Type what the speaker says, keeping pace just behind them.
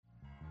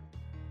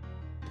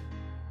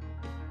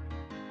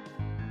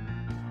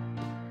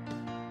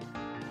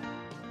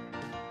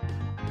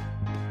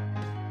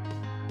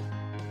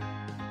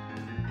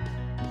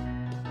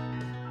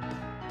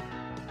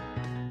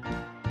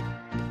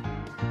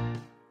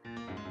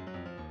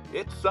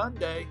It's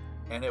Sunday,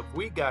 and if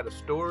we got a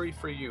story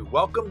for you,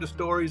 welcome to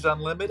Stories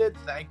Unlimited.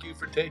 Thank you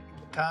for taking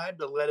the time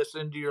to let us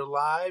into your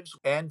lives.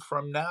 And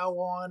from now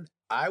on,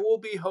 I will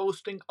be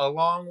hosting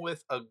along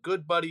with a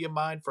good buddy of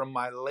mine from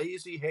my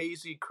lazy,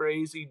 hazy,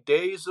 crazy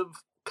days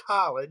of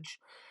college.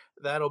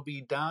 That'll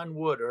be Don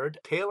Woodard.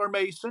 Taylor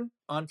Mason,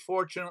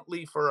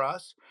 unfortunately for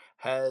us,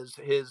 has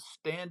his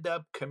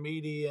stand-up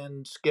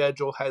comedian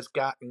schedule has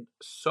gotten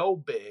so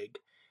big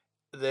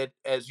that,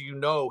 as you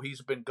know,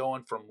 he's been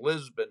going from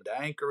Lisbon to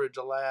Anchorage,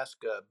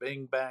 Alaska,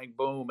 bing, bang,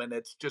 boom, and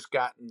it's just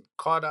gotten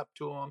caught up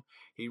to him.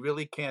 He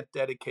really can't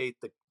dedicate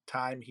the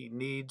time he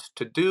needs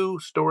to do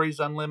Stories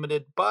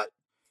Unlimited, but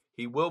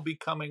he will be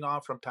coming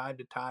on from time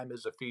to time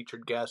as a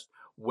featured guest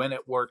when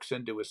it works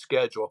into his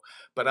schedule.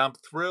 But I'm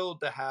thrilled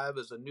to have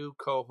as a new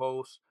co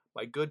host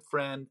my good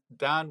friend,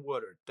 Don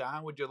Woodard.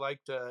 Don, would you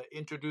like to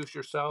introduce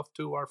yourself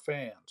to our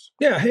fans?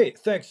 Yeah, hey,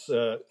 thanks,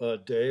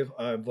 Dave.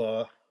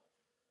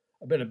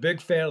 I've been a big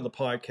fan of the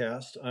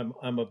podcast.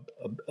 I'm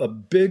a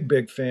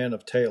big fan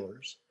of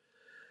Taylor's.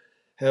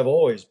 Have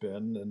always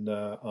been, and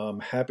I'm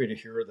happy to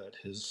hear that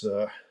his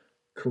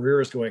career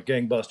is going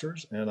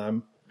gangbusters. And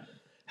I'm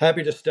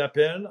happy to step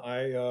in.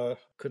 I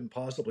couldn't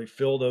possibly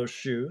fill those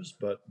shoes,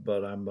 but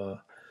I'm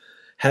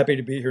happy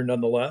to be here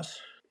nonetheless.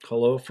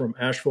 Hello from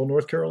Asheville,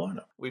 North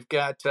Carolina. We've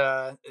got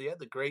the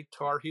great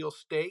Tar Heel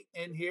State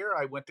in here.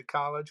 I went to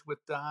college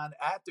with Don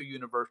at the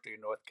University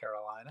of North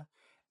Carolina,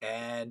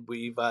 and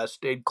we've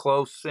stayed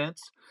close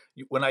since.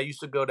 When I used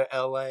to go to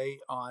LA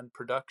on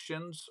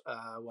productions,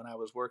 when I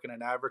was working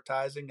in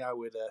advertising, I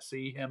would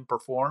see him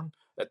perform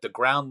at the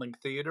Groundling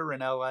Theater in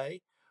LA,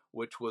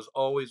 which was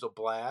always a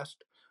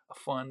blast. A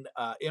fun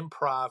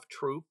improv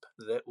troupe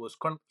that was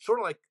sort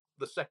of like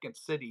the Second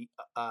City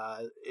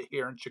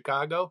here in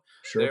Chicago.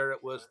 Sure. There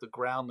it was the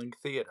Groundling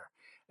Theater.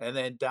 And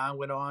then Don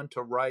went on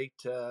to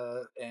write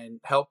and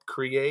help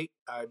create,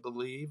 I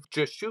believe,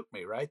 Just Shoot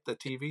Me, right? The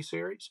TV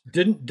series.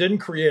 Didn't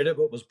create it,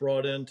 but was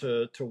brought in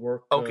to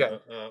work Okay.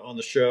 on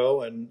the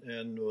show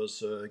and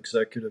was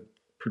executive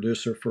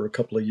producer for a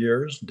couple of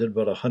years. Did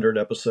about 100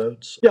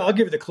 episodes. Yeah, I'll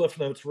give you the cliff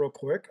notes real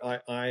quick.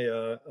 Or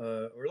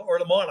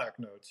the Monarch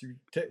notes. You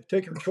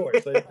take your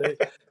choice.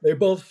 They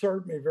both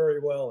served me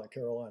very well at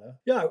Carolina.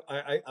 Yeah,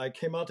 I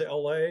came out to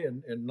L.A.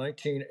 in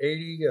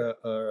 1980,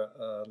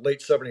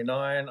 late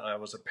 '79. I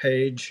was a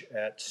page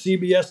at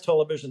CBS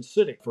Television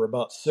City for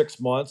about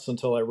 6 months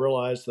until I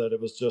realized that it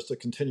was just a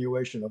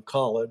continuation of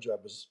college. I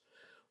was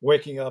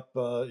waking up,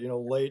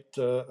 late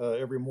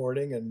every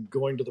morning and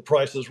going to The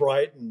Price is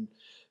Right and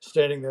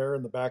standing there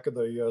in the back of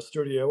the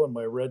studio in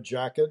my red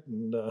jacket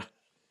and, and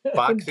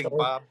Boxing telling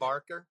Bob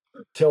Barker.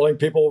 telling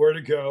people where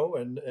to go.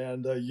 And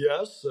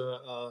yes,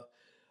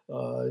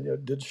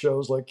 did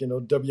shows like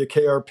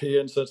WKRP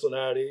in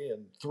Cincinnati,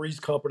 and Three's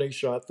Company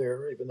shot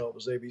there, even though it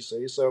was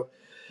ABC. So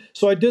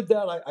I did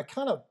that. I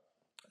kind of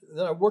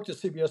then I worked at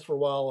CBS for a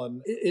while,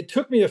 and it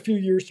took me a few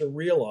years to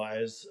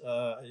realize.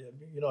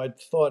 I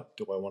thought,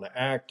 do I want to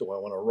act? Do I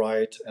want to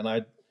write?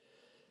 And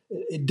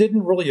it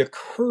didn't really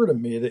occur to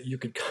me that you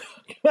could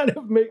kind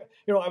of make.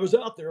 I was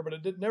out there, but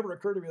it did never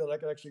occur to me that I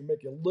could actually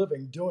make a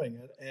living doing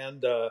it.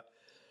 And a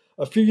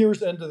few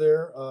years into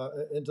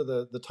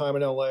the time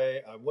in LA,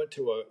 I went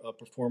to a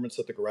performance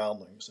at the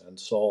Groundlings and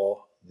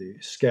saw the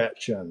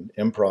sketch and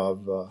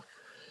improv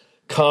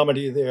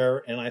comedy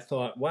there, and I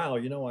thought, wow,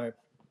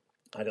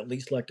 I'd at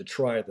least like to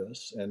try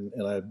this. And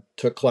I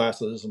took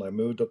classes and I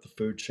moved up the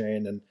food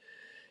chain, and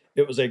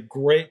it was a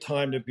great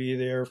time to be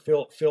there.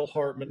 Phil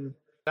Hartman.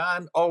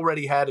 Don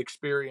already had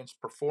experience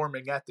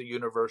performing at the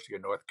University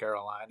of North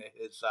Carolina.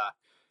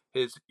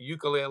 His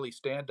ukulele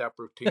stand-up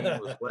routine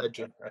was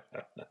legend.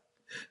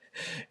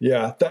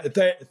 Yeah,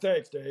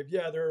 thanks, Dave.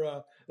 Yeah,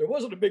 there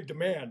wasn't a big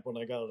demand when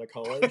I got out of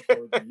college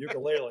for the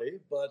ukulele,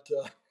 but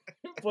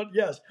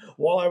yes,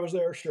 while I was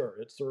there, sure,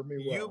 it served me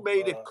You well.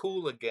 made it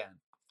cool again.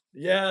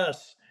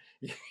 Yes,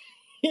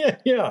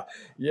 yeah,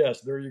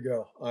 yes. There you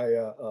go.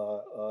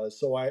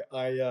 So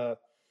I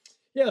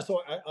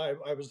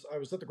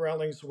was at the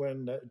Groundlings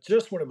when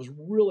just when it was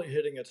really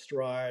hitting its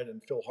stride,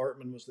 and Phil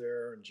Hartman was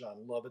there, and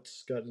John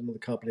Lovitz got into the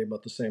company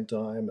about the same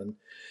time, and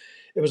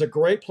it was a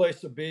great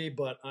place to be.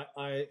 But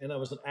I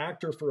was an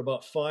actor for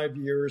about 5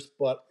 years.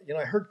 But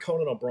I heard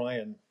Conan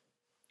O'Brien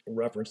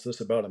reference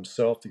this about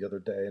himself the other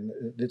day, and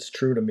it's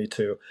true to me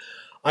too.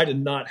 I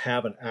did not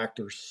have an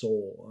actor's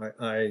soul.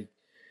 I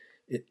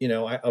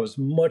was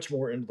much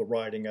more into the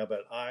writing of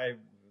it. I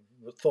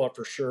thought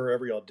for sure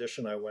every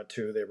audition I went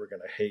to, they were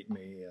going to hate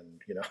me,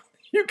 and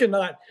you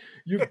cannot,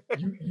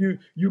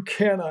 you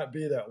cannot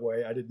be that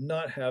way. I did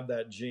not have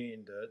that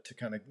gene to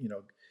kind of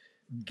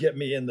get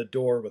me in the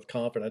door with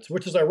confidence,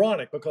 which is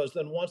ironic because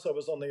then once I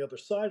was on the other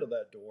side of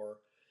that door,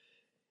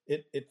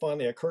 it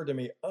finally occurred to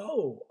me,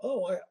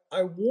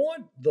 I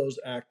want those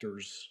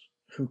actors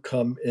who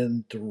come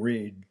in to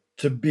read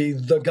to be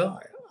the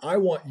guy. I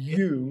want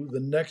you, the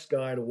next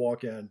guy to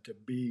walk in, to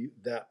be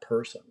that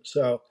person.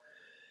 So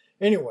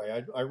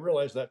anyway, I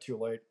realized that too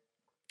late.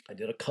 I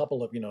did a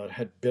couple of, I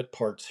had bit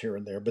parts here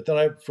and there, but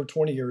then for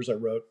 20 years, I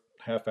wrote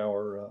half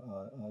hour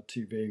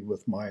TV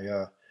with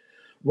my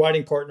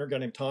writing partner, a guy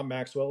named Tom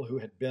Maxwell, who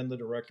had been the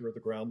director of the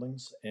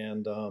Groundlings,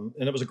 and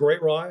it was a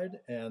great ride,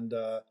 and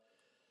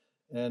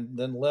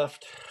then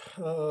left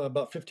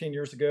about 15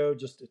 years ago.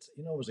 Just it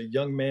was a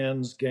young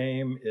man's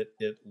game.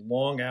 It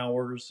long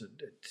hours,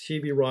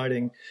 TV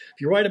writing.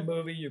 If you write a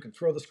movie, you can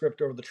throw the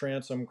script over the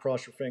transom,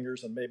 cross your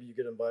fingers, and maybe you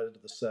get invited to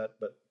the set.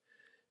 But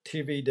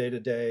TV day to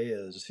day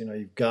is,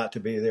 you've got to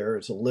be there.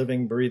 It's a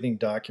living, breathing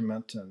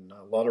document, and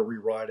a lot of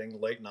rewriting,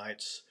 late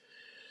nights.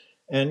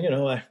 And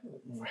I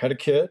had a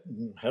kid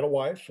and had a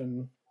wife,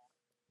 and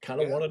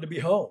kind of Yeah, wanted to be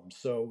home.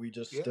 So we yeah.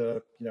 just,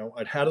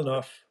 I'd had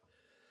enough.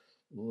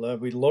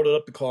 We loaded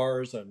up the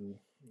cars and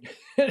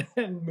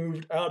and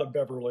moved out of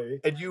Beverly.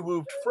 And you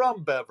moved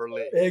from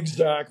Beverly.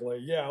 Exactly.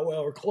 Yeah.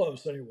 Well, we're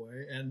close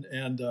anyway.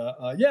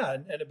 Yeah,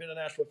 and I've been in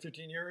Nashville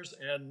 15 years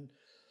and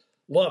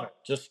love it.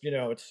 Just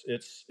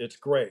it's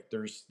great.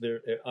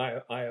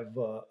 I have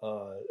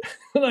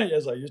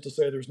as I used to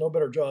say, there's no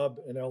better job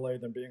in LA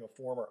than being a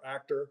former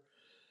actor.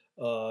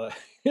 The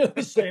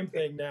same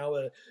thing now.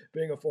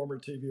 Being a former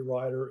TV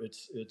writer,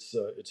 it's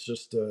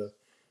just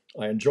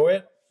I enjoy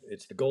it.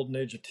 It's the golden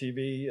age of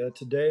TV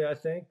today. I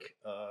think.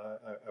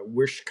 I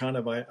wish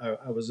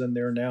I was in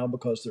there now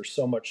because there's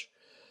so much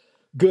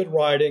good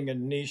writing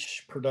and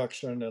niche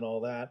production and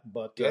all that.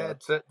 But Yeah,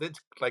 it's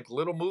like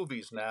little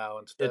movies now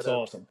instead it's of.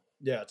 awesome.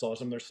 Yeah, it's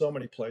awesome. There's so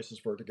many places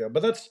for it to go.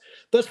 But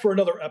that's for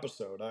another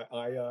episode.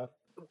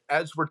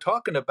 As we're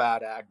talking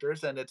about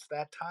actors, and it's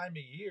that time of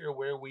year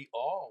where we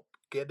all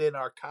get in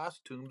our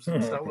costumes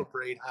and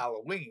celebrate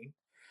Halloween.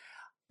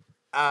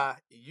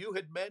 You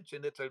had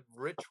mentioned it's a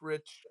rich,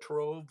 rich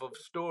trove of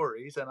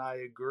stories, and I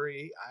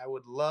agree. I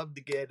would love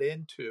to get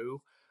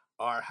into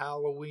our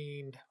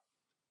Halloween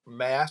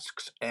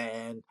masks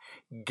and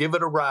give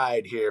it a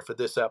ride here for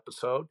this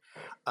episode.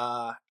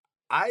 Uh,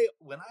 I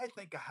when I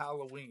think of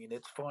Halloween,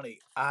 it's funny.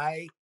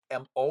 I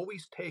am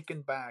always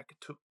taken back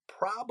to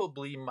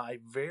probably my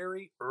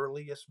very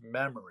earliest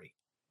memory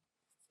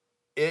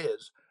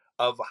is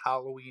of a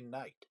Halloween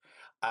night.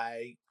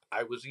 I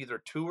was either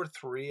 2 or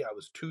 3. I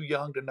was too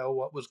young to know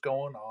what was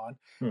going on.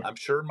 I'm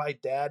sure my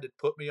dad had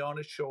put me on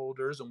his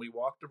shoulders and we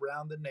walked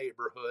around the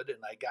neighborhood and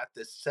I got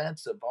this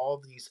sense of all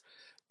these,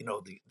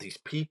 these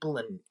people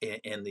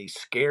in these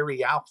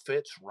scary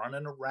outfits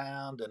running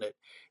around, and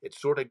it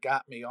sort of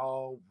got me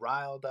all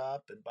riled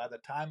up. And by the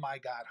time I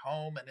got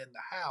home and in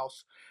the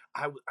house,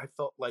 I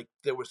felt like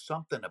there was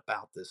something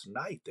about this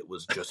night that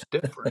was just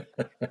different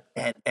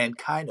and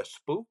kind of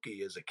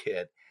spooky as a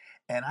kid.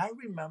 And I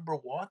remember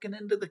walking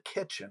into the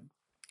kitchen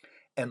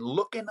and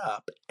looking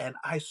up, and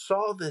I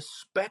saw this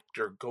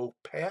specter go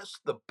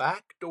past the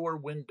back door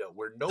window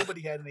where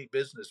nobody had any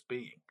business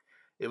being.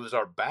 It was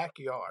our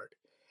backyard.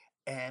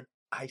 And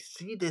I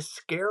see this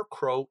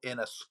scarecrow in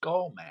a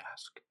skull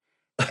mask,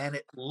 and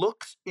it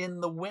looks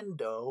in the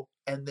window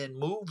and then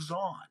moves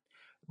on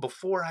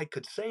before I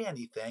could say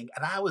anything.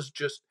 And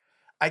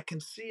I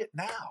can see it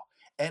now.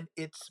 And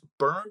it's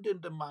burned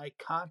into my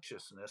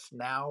consciousness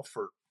now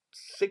for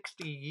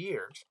 60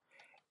 years.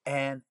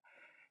 And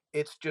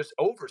it's just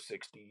over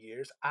 60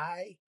 years.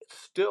 I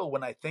still,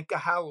 when I think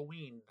of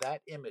Halloween,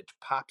 that image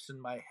pops in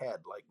my head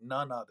like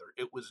none other.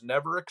 It was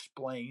never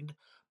explained.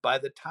 By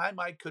the time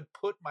I could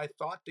put my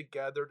thought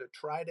together to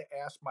try to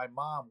ask my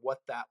mom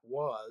what that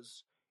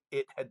was,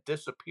 it had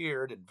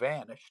disappeared and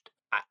vanished.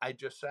 I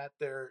just sat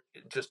there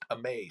just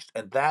amazed.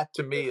 And that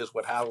to me is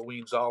what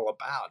Halloween's all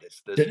about.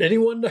 It's this. Did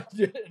anyone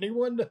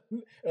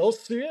else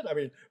see it? I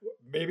mean,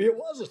 maybe it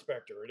was a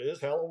specter. It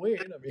is Halloween.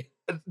 I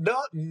mean,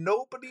 No,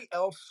 nobody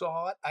else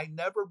saw it. I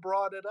never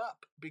brought it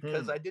up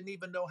because hmm, I didn't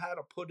even know how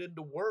to put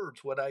into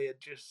words what I had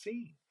just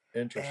seen.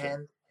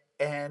 interesting.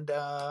 And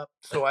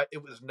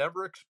it was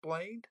never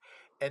explained,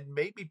 and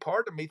maybe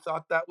part of me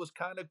thought that was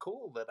kind of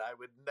cool that I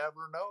would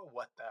never know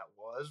what that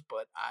was,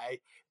 but I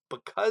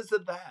because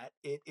of that,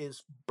 it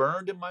is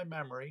burned in my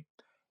memory,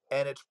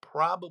 and it's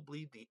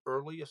probably the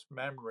earliest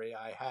memory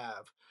I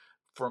have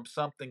from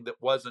something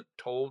that wasn't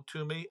told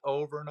to me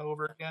over and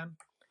over again.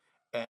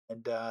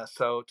 And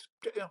so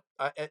it's,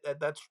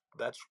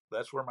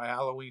 that's where my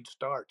Halloween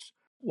starts.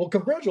 Well,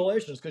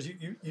 congratulations, because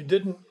you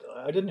didn't.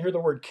 I didn't hear the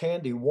word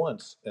candy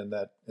once in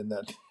that in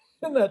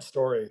that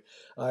story.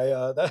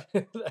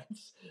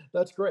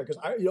 That's great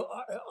because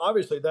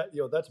obviously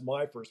that's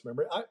my first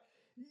memory.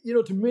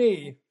 To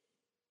me,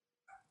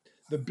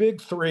 the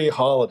big three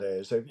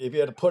holidays, if you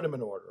had to put them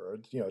in order,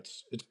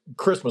 it's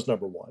Christmas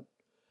number one,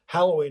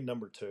 Halloween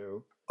number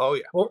two, Oh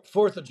yeah.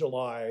 Fourth of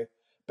July.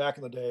 Back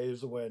in the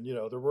days when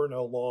there were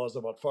no laws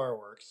about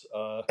fireworks,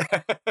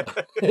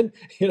 and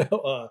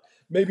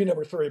maybe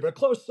number three, but a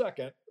close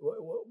second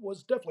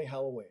was definitely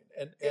Halloween,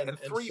 and Yeah, and and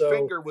and Three so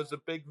Finger was a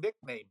big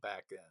nickname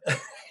back then.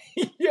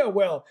 yeah,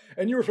 well,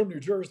 and you were from New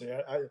Jersey.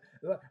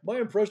 My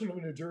impression of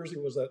New Jersey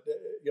was that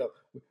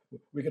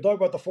we can talk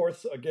about the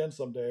Fourth again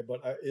someday,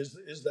 but is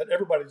that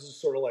everybody just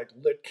sort of like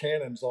lit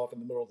cannons off in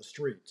the middle of the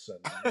streets,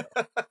 and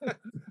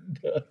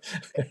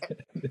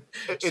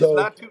It's so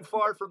not too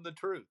far from the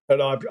truth.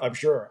 and I'm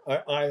sure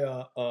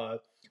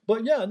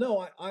but yeah,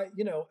 no, I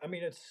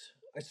mean, it's.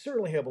 I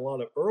certainly have a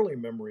lot of early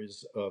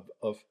memories of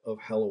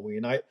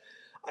Halloween. I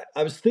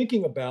was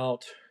thinking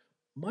about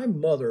my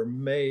mother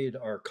made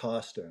our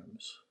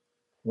costumes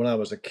when I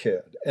was a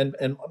kid, and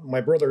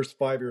my brother's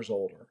 5 years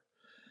older,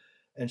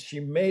 and she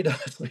made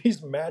us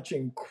these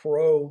matching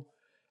crow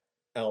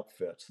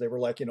outfits. They were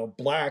like,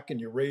 black, and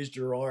you raised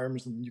your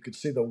arms and you could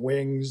see the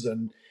wings,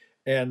 and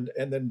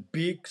then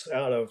beaks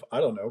out of, I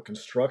don't know,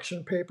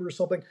 construction paper or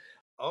something.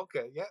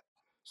 Okay, yeah.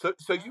 So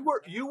you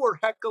were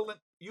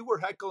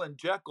heckling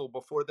Jekyll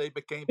before they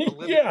became Yeah,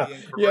 politically yeah,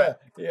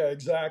 incorrect. yeah,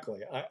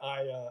 exactly.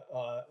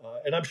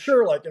 And I'm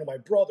sure, like, my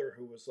brother,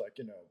 who was like,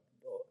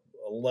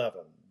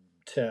 11,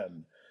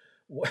 10,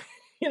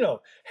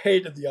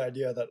 hated the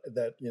idea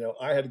that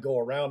I had to go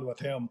around with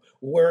him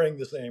wearing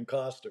the same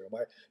costume.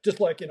 I just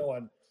like,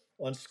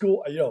 on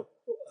school,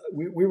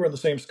 we were in the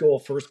same school,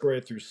 first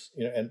grade through,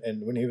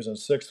 and when he was in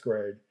sixth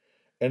grade,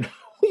 and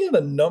we had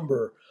a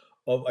number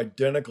of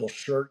identical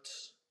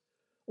shirts,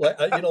 like,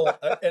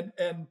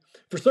 and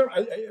for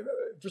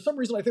some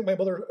reason, I think my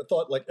mother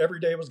thought like every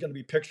day was going to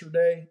be picture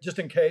day, just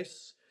in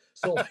case.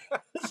 So,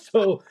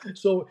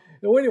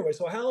 anyway,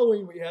 so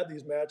Halloween we had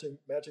these matching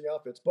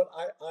outfits, but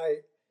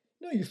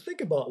you think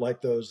about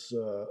like those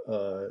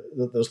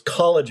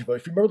Collegeville.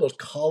 If you remember those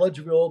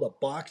Collegeville, the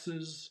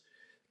boxes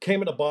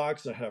came in a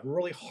box and had a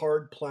really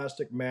hard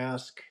plastic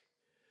mask,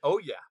 Oh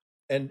yeah,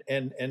 and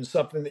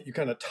something that you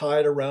kind of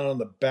tied around on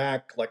the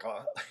back like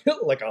a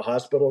like a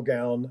hospital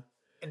gown.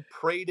 and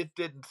prayed it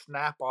didn't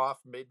snap off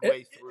Eh,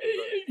 midway through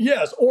the.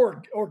 Yes,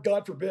 or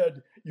God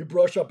forbid, you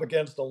brush up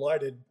against a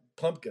lighted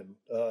pumpkin.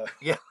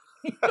 Yeah.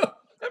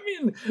 I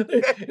mean,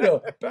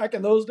 back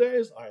in those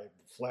days,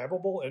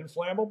 flammable,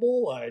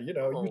 inflammable. You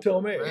Oh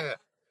tell me. man.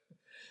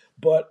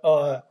 But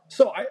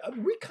so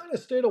we kind of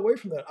stayed away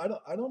from that.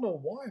 I don't know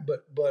why,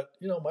 but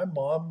my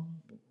mom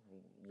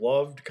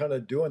loved kind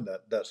of doing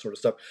that sort of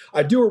stuff.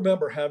 I do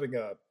remember having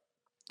a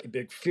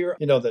big fear,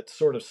 that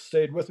sort of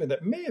stayed with me.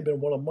 That may have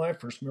been one of my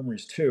first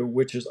memories too,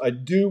 which is I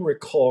do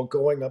recall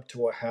going up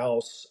to a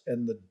house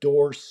and the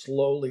door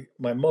slowly,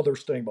 my mother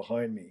staying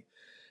behind me,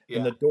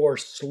 and Yeah. the door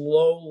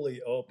slowly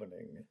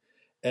opening,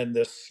 and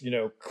this,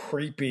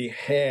 creepy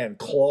hand,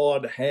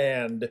 clawed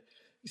hand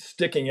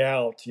sticking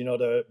out,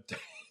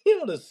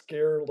 to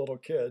scare little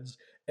kids.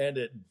 And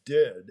it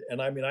did.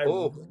 And I mean, I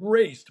Oh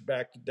raced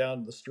back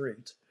down the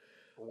street.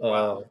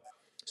 wow. uh,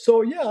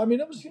 so yeah, I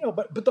mean, it was,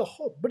 but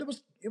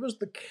it was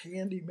the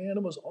candy, man.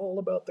 It was all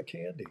about the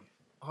candy.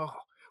 Oh,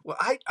 well,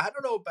 I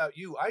don't know about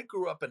you. I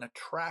grew up in a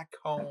tract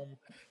home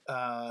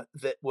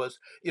that was,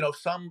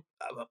 some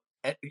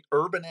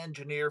urban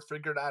engineer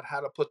figured out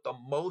how to put the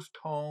most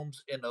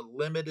homes in a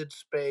limited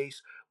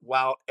space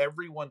while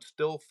everyone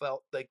still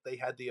felt like they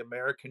had the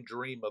American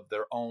dream of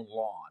their own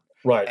lawn.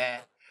 Right,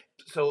 And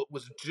so it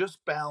was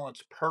just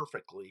balanced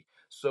perfectly.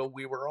 So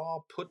we were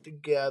all put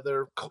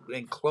together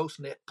and close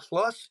knit.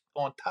 Plus,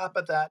 on top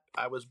of that,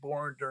 I was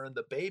born during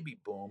the baby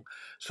boom.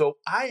 So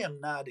I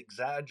am not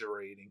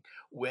exaggerating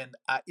when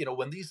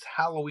these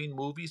Halloween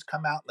movies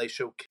come out and they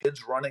show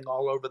kids running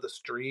all over the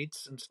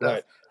streets and stuff,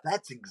 right.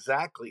 that's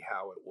exactly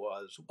how it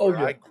was Oh where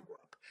I yeah, grew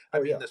up. I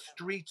oh mean, yeah. the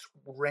streets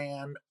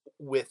ran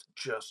with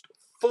just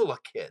full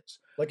of kids,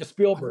 Like a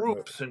Spielberg movie.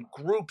 groups and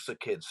groups of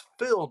kids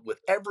filled with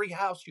every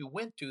house you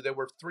went to. There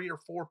were three or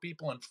four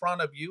people in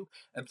front of you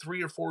and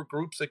three or four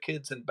groups of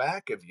kids in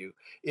back of you.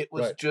 It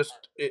was Right,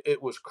 just,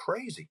 it was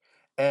crazy.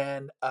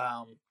 And,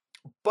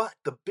 but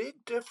the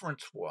big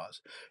difference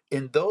was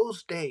in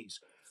those days,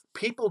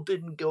 people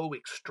didn't go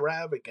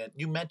extravagant.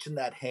 You mentioned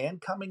that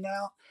hand coming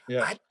out.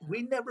 yes,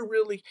 We never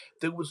really,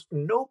 there was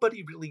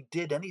nobody really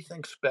did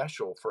anything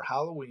special for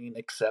Halloween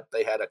except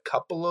they had a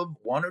couple of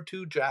one or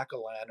two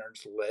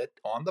jack-o'-lanterns lit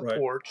on the right,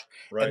 porch,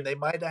 and right. they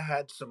might have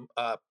had some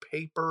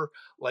paper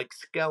like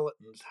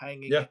skeletons Yeah,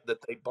 hanging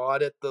that they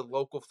bought at the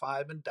local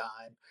five and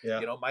dime.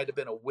 yeah. Might have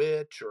been a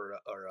witch or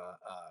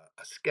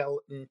a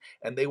skeleton,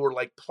 and they were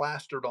like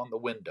plastered on the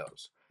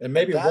windows. And And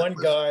maybe that one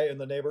was, guy in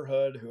the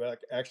neighborhood who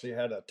actually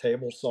had a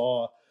table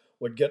saw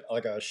would get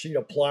like a sheet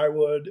of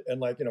plywood and,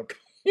 like,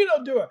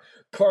 do a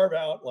carve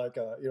out like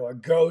a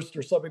ghost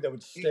or something that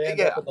would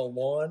stand up yeah, in the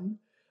lawn.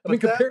 I mean,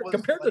 but that was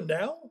compared to like,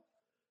 now.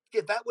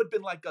 yeah, that would have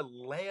been like a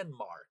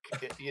landmark,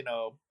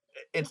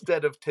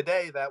 instead of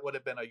today, that would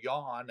have been a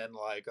yawn and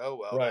like, oh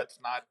well, Right,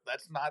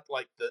 that's not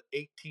like the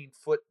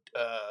 18-foot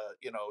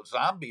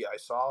zombie I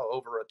saw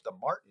over at the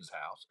Martin's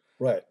house.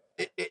 right.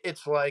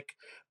 It's like,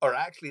 or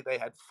actually, they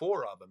had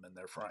four of them in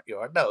their front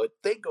yard. No,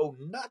 they go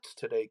nuts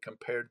today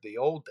compared to the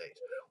old days.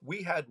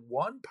 We had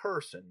one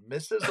person,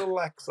 Mrs.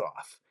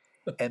 Alexoff,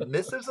 and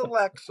Mrs.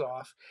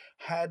 Alexoff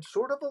had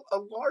sort of a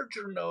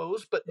larger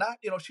nose, but not,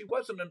 she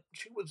was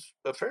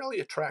a fairly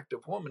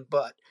attractive woman,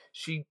 but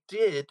she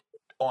did.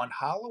 On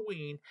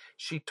Halloween,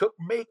 she took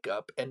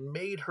makeup and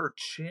made her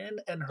chin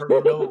and her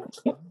nose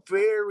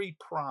very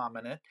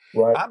prominent.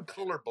 Right. I'm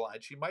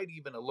colorblind. She might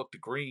even have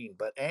looked green,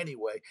 but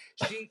anyway,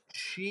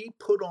 she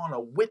put on a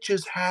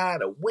witch's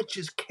hat, a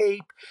witch's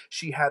cape.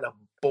 She had a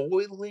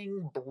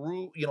boiling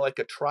brew, like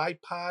a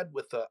tripod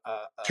with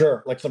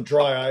Sure. Like some a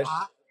dry ice.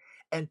 pot,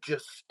 and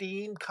just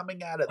steam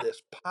coming out of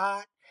this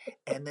pot,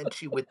 and then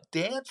she would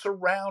dance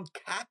around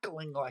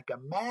cackling like a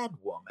mad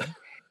woman,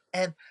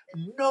 and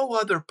no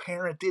other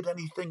parent did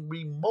anything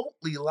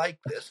remotely like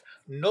this.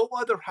 No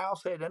other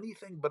house had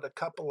anything but a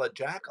couple of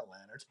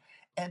jack-o'-lanterns,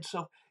 and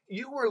so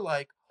you were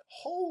like,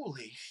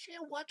 "Holy shit,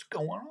 what's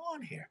going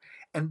on here?"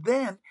 And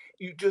then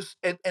you just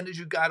and as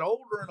you got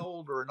older and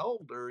older and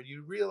older,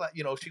 you realize,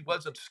 she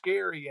wasn't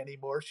scary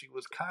anymore. She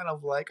was kind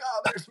of like,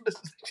 "Oh, there's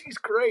Mrs. She's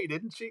great,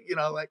 isn't she?"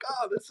 Like,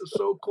 "Oh, this is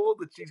so cool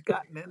that she's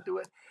gotten into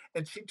it."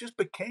 And she just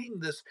became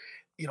this,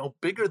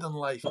 bigger than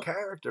life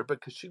character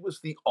because she was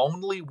the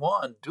only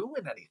one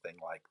doing anything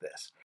like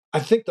this. I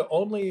think the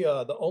only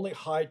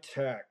high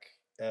tech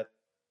at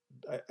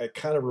I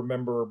kind of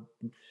remember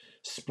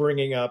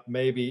springing up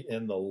maybe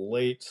in the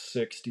late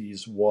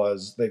 '60s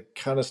was they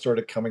kind of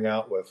started coming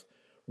out with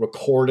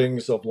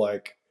recordings of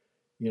like,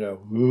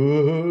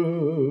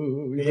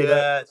 ooh, that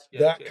Yes,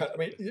 yes, that yes, kind.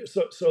 I yes, yes.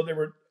 mean, so they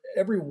were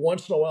every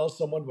once in a while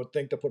someone would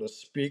think to put a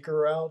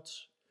speaker out.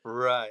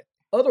 Right.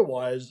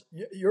 Otherwise,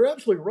 you're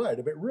absolutely right.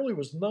 If it really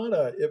was not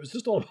a, it was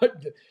just all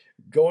about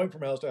going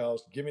from house to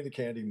house, give me the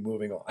candy,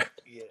 moving on.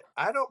 Yeah,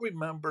 I don't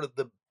remember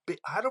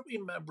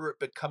it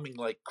becoming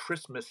like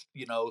Christmas,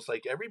 it's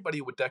like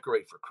everybody would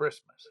decorate for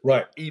Christmas.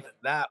 Right, Even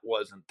that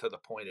wasn't to the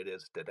point it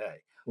is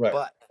today. right.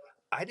 But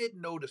I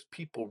didn't notice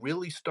people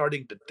really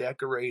starting to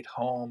decorate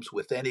homes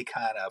with any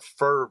kind of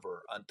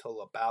fervor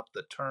until about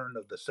the turn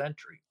of the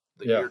century,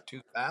 the Yeah, year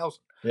 2000.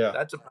 yeah,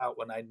 That's about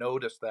when I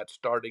noticed that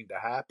starting to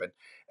happen.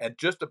 And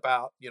just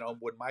about,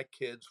 when my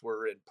kids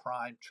were in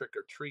prime trick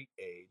or treat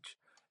age,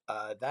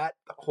 that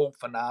whole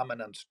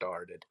phenomenon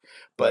started.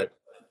 But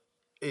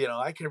right.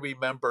 I can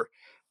remember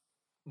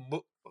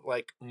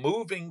like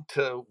moving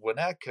to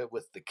Winnetka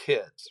with the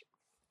kids.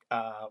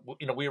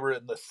 We were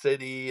in the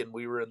city and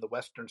we were in the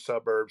western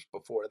suburbs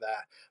before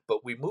that,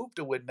 but we moved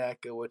to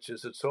Winnetka, which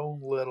is its own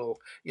little,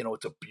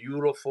 it's a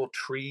beautiful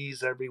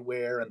trees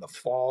everywhere and the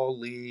fall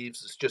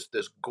leaves. It's just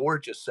this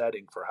gorgeous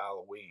setting for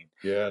Halloween.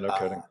 Yeah, no Uh,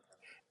 kidding.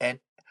 and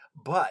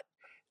but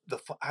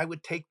I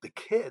would take the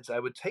kids, I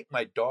would take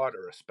my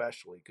daughter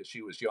especially because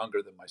she was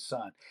younger than my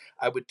son.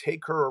 I would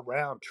take her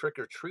around trick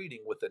or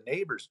treating with the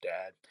neighbor's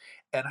dad.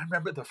 And I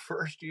remember the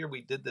first year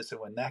we did this in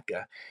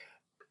Winnetka,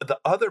 the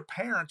other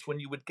parents, when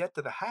you would get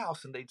to the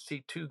house and they'd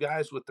see two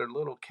guys with their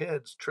little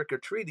kids trick or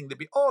treating, they'd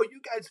be, "Oh, you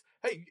guys,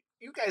 hey,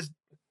 you guys,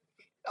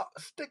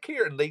 stick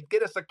here," and they'd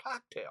get us a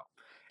cocktail.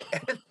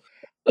 And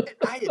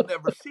I had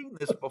never seen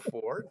this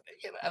before,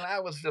 and I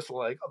was just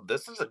like, "Oh,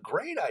 this is a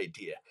great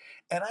idea."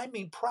 And I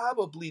mean,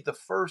 probably the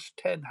first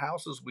 10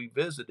 houses we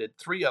visited,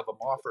 3 of them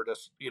offered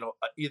us,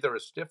 either a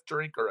stiff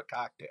drink or a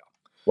cocktail.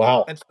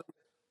 Wow. And so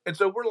and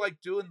so we're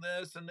like doing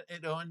this and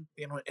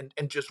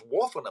just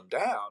wolfing them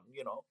down,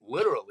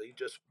 literally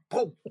just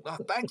boom,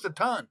 thanks a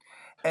ton.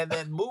 And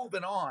then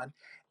moving on.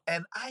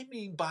 And I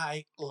mean,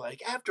 by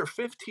like after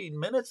 15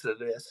 minutes of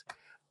this,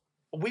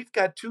 we've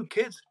got 2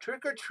 kids,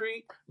 trick or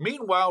treat.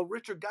 Meanwhile,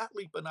 Richard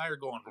Gottlieb and I are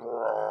going,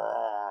 "Roar."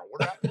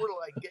 We're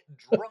like getting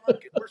drunk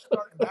and we're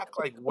starting to act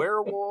like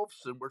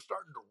werewolves and we're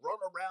starting to run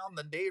around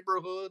the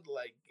neighborhood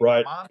like,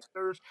 Right.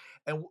 monsters.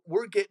 And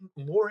we're getting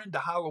more into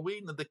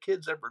Halloween than the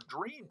kids ever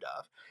dreamed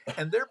of.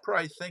 And they're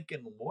probably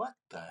thinking, "What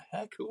the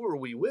heck? Who are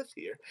we with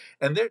here?"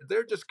 And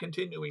they're just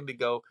continuing to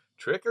go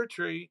trick or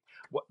treat.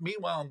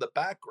 Meanwhile, in the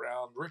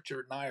background,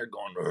 Richard and I are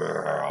going,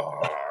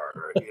 "Roar."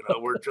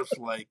 We're just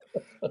like,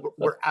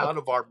 we're out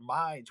of our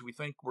minds. We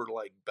think we're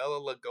like Bela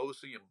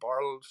Lugosi and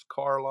Boris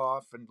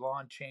Karloff and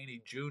Lon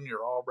Chaney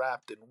Jr. all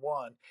wrapped in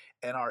one,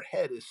 and our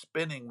head is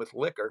spinning with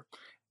liquor.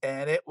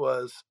 And it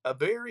was a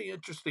very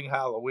interesting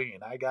Halloween,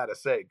 I gotta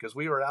say, because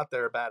we were out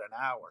there about an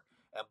hour,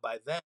 and by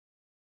then,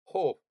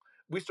 oh,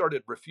 we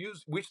started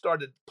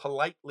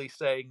politely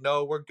saying,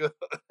 "No, we're good."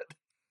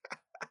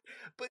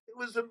 But it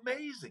was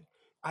amazing.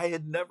 I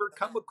had never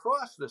come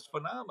across this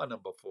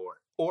phenomenon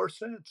before or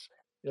since.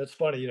 It's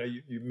funny,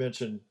 you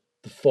mentioned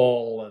the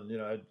fall,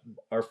 and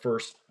our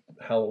first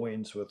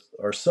Halloweens with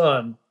our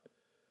son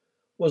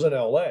was in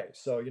LA.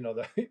 So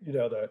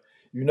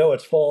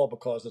it's fall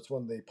because it's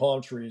when the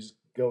palm trees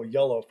go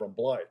yellow from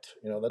blight.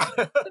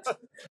 That's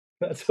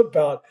that's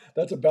about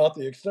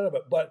the extent of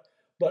it. But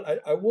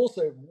I will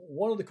say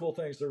one of the cool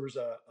things, there was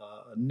a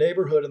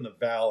neighborhood in the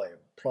valley,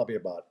 probably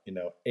about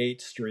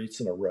 8 streets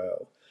in a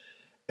row,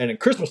 and in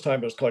Christmas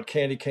time it was called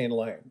Candy Cane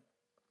Lane,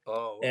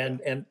 Oh, okay.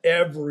 and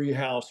every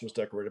house was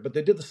decorated. But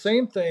they did the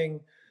same thing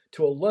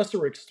to a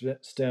lesser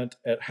extent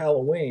at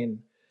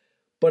Halloween,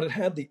 but it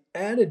had the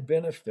added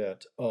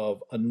benefit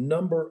of a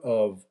number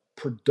of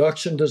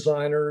production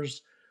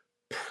designers,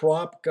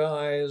 prop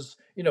guys,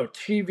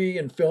 TV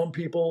and film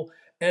people,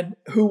 and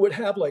who would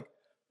have like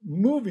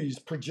movies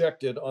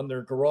projected on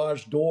their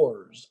garage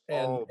doors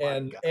and Oh my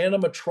and God.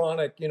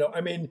 animatronic.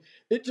 I mean,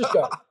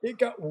 it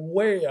got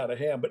way out of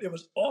hand, but it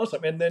was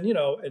awesome. And then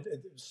at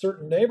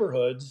certain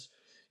neighborhoods,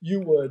 you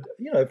would,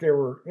 if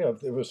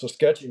it was a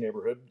sketchy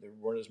neighborhood, there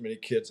weren't as many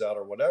kids out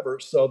or whatever.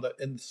 So that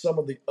in some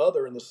of the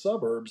other in the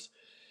suburbs,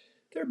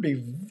 there'd be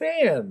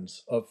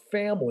vans of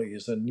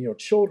families and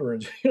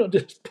children,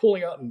 just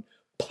pulling out and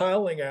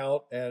piling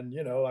out, and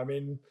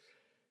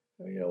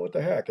what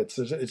the heck? It's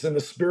in the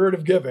spirit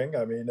of giving.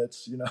 I mean, but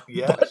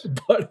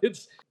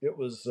Yes. it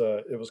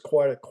was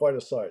quite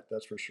a sight.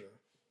 That's for sure.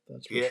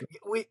 That's for Yeah,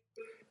 sure.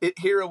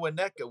 here in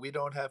Winnetka, we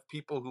don't have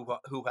people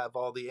who have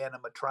all the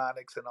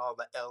animatronics and all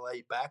the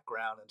LA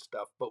background and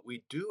stuff, but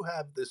we do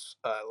have this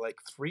like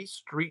three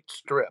street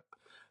strip.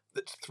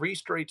 That's three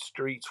straight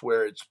streets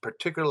where it's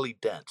particularly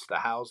dense. The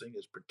housing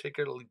is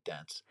particularly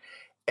dense,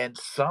 and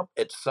some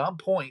at some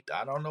point,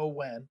 I don't know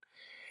when,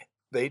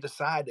 they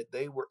decided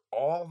they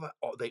all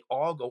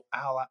go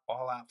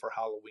all out for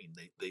Halloween.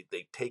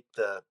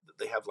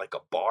 They have like a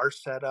bar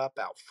set up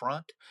out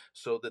front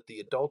so that the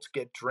adults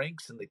get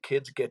drinks and the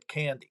kids get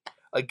candy.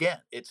 Again,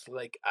 it's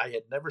like I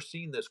had never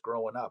seen this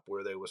growing up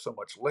where there was so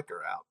much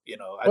liquor out.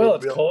 I Well, didn't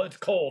it's real cold. It's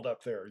cold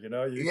up there.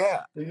 Yeah.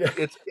 You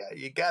Yeah,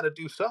 you got to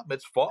do something.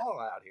 It's fall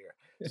out here.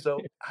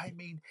 So I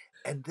mean,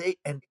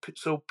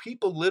 so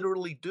people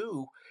literally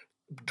do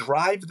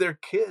drive their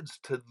kids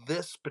to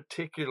this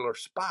particular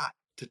spot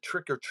to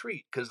trick or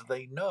treat because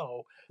they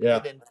know yeah,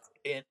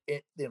 that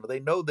they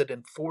know that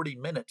in 40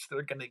 minutes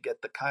they're going to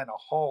get the kind of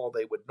haul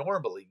they would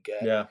normally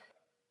get yeah,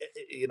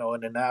 in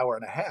an hour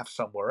and a half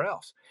somewhere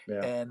else.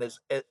 yeah. And as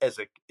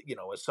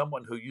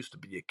someone who used to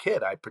be a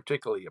kid, I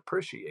particularly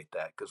appreciate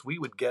that because we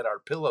would get our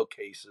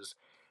pillowcases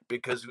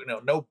because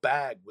no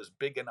bag was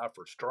big enough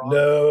or strong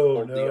enough to No,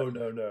 hold the no,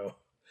 no, no.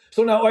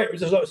 So now, wait.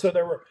 So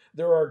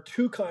there are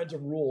two kinds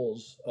of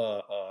rules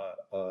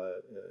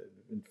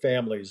in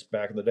families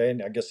back in the day,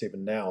 and I guess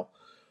even now.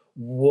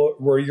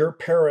 Were your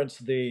parents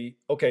the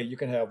okay? You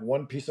can have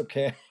one piece of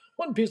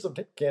one piece of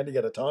candy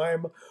at a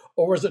time,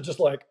 or was it just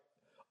like,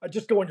 I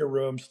just go in your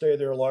room, stay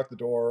there, lock the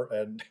door,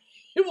 and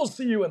we will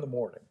see you in the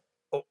morning?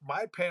 Oh,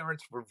 my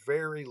parents were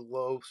very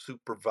low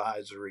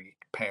supervisory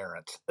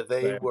parents.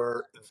 They Same.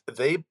 were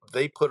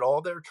they put all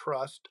their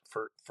trust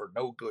for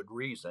no good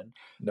reason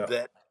No.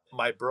 that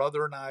my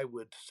brother and I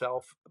would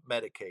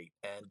self-medicate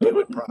and do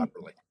it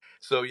properly.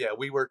 So yeah,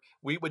 we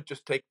would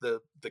just take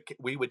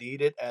we would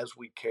eat it as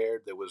we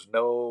cared. There was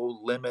no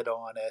limit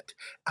on it.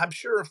 I'm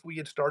sure if we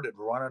had started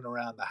running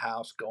around the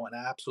house going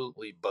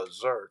absolutely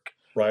berserk,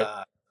 Right.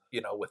 uh,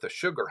 with a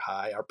sugar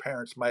high, our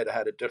parents might have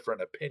had a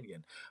different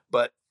opinion.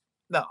 But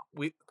no,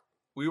 we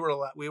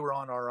were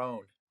on our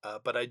own.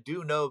 But I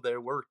do know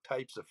there were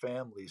types of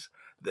families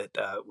that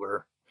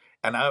were,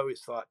 and I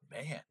always thought,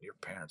 man, your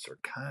parents are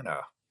kind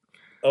of.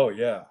 Oh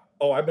yeah.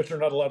 Oh, I bet you're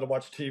not allowed to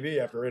watch TV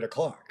after 8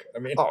 o'clock. I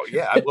mean, Oh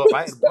yeah, well, I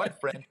had it's one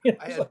friend. I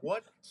it's had like,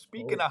 one.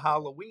 Speaking oh. of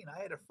Halloween,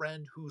 I had a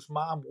friend whose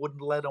mom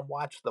wouldn't let him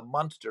watch the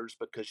Munsters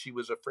because she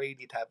was afraid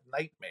he'd have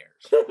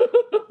nightmares.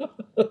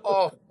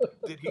 Oh,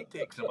 did he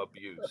take some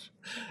abuse?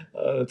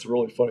 That's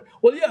really funny.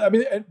 Well, yeah, I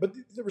mean, but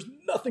there was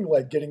nothing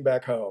like getting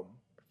back home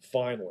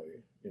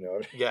finally,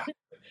 Yeah.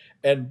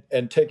 and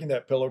taking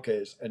that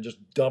pillowcase and just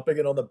dumping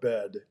it on the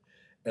bed,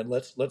 and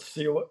let's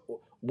see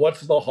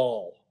what's the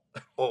haul,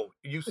 Oh,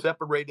 you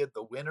separated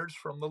the winners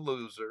from the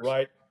losers,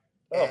 right?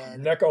 Oh,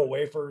 and Necco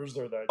wafers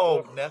or that. oh,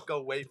 Ugh.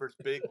 Necco wafers,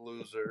 big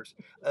losers.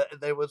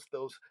 There was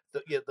those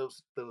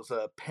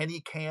penny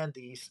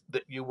candies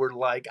that you were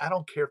like, I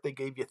don't care if they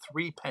gave you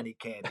three penny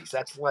candies.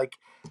 That's like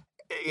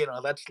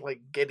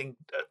getting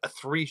a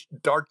three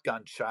dart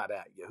gun shot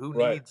at you. Who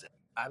Right, needs it?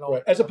 I don't.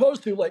 right. As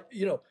opposed to, like,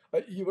 you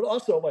would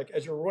also, like,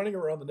 as you're running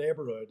around the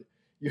neighborhood,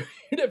 you'd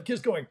have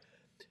kids going,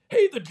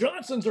 "Hey, the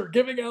Johnsons are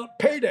giving out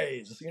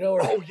paydays,"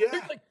 or Oh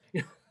yeah, like,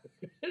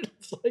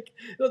 it's like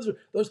those.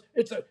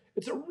 It's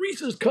a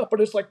Reese's cup,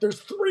 and it's like there's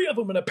three of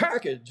them in a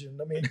package,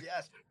 and I mean,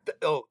 yes.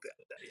 Oh,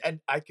 and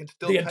I can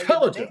still the tell you the names.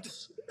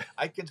 intelligence.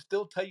 I can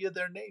still tell you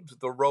their names.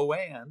 The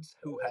Roans,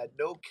 who had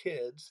no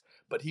kids,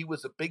 but he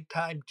was a big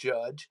time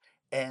judge,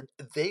 and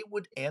they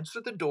would answer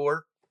the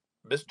door,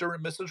 Mr.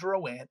 and Mrs.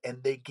 Rowan,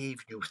 and they gave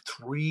you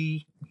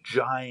three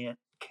giant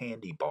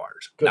candy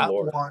bars. Good Not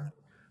lord. one,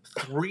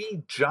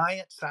 three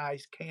giant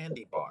sized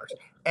candy bars.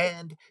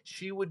 And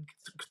she would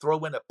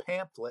throw in a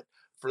pamphlet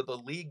for the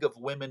League of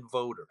Women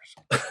Voters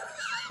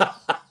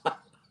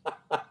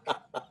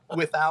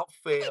without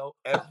fail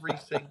every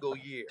single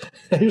year.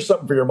 Here's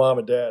something for your mom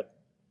and dad.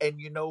 And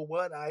you know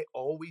what? I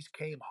always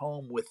came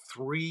home with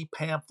three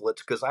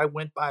pamphlets because I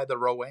went by the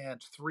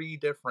Roans three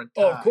different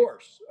Oh, of times.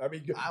 course. I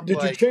mean, I'm did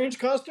you like, change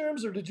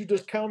costumes, or did you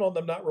just count on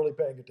them not really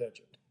paying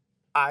attention?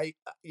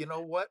 you know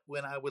what?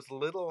 When I was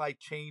little, I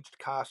changed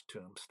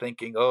costumes,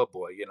 thinking, oh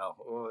boy,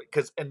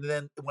 and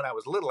then when I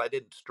was little, I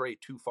didn't stray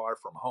too far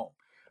from home.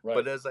 Right.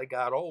 But as I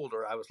got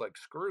older, I was like,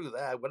 screw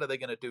that. What are they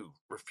going to do?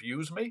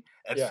 Refuse me?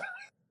 And Yeah.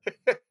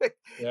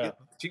 Yeah.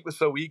 she was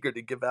so eager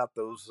to give out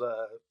those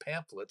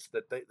pamphlets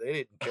that they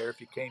didn't care if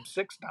you came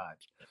six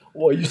times.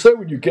 Well, you say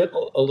when you get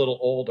a little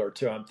older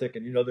too. I'm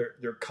thinking,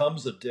 there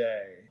comes a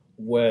day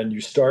when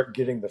you start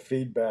getting the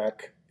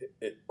feedback.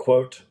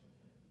 Quote,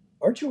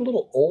 "Aren't you a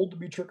little old to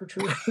be trick or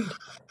treating?"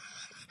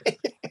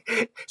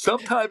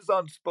 Sometimes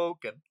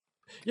unspoken.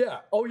 Yeah.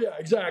 Oh, yeah.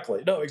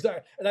 Exactly. No,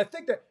 exactly. And I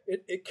think that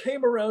it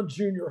came around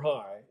junior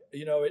high.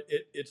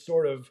 It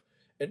sort of,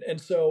 and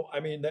so I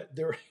mean that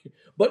there,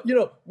 but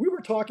we were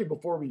were talking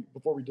before we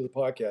did the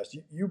podcast.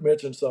 You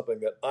mentioned something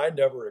that I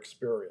never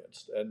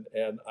experienced,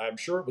 and I'm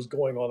sure it was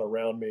going on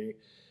around me.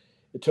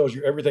 It tells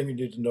you everything you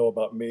need to know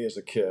about me as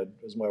a kid,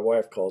 as my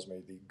wife calls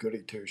me, the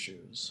goody two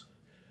shoes.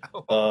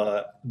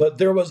 But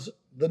there was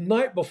the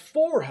night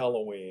before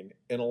Halloween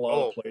in a lot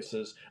of Oh,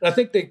 places, and I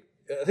think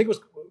it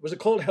was it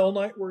called Hell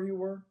Night where you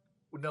were?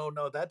 no,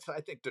 no, that's I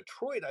think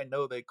Detroit. I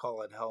know they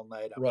call it Hell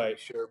Night. I'm pretty Right,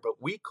 sure,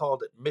 but we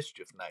called it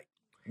Mischief Night.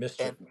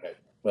 Mischief And Night.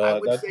 I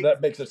would That say,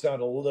 that makes it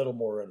sound a little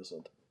more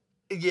innocent.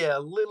 yeah, a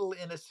little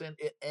innocent,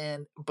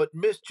 and but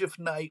Mischief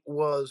Night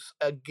was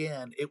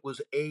again. It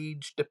was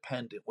age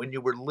dependent. When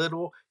you were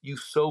little, you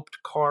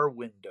soaped car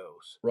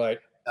windows. Right.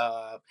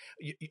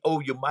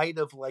 You might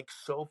have like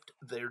soaped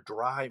their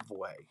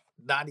driveway,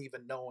 not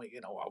even knowing,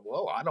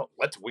 well, I don't,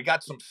 we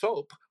got some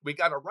soap, we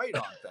got to write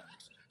on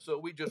things. So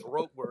we just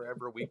wrote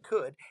wherever we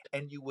could,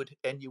 and you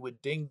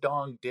would ding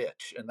dong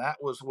ditch. And that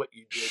was what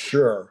you did when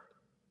you were, Sure.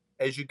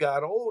 as you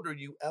got older,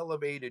 you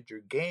elevated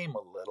your game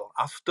a little.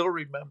 I still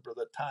remember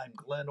the time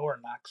Glenn Orr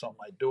knocks on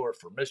my door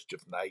for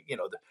Mischief Night.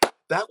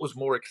 That was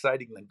more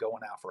exciting than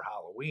going out for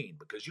Halloween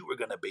because you were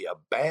going to be a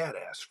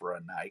badass for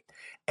a night.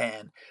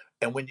 And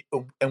and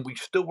we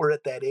still were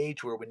at that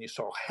age where when you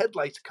saw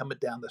headlights coming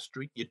down the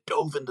street, you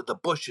dove into the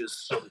bushes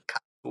so the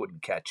cops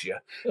wouldn't catch you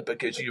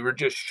because you were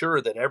just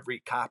sure that every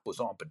cop was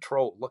on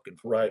patrol looking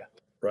for Right.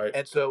 you. Right.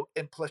 And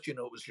plus,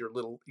 it was your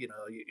little,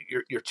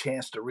 your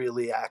chance to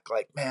really act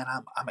like, man,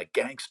 I'm a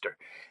gangster.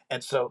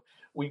 And so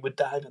we would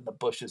dive in the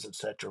bushes,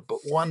 etc. But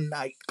one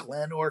night,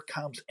 Glenor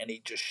comes and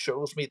he just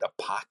shows me the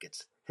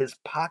pockets. His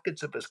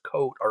pockets of his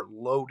coat are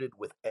loaded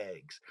with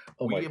eggs.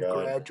 Oh my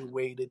God.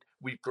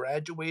 We've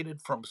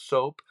graduated from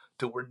soap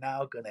to we're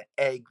now going to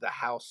egg the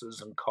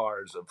houses and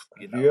cars of,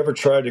 Have you ever of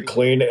the tried to people.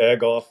 clean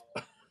egg off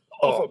a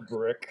Oh,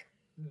 brick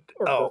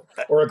or oh,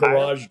 or a I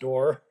garage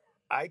door?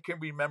 I can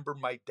remember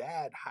my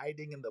dad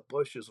hiding in the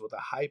bushes with a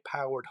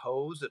high-powered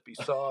hose. If he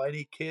saw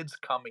any kids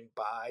coming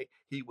by,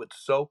 he would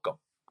soak them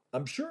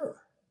I'm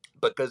sure.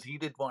 because he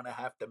didn't want to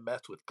have to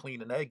mess with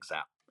cleaning eggs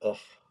out. Ugh.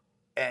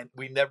 And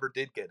we never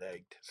did get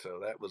egged,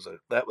 so that was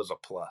a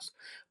plus.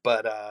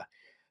 But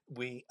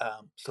we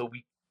so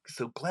we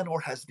so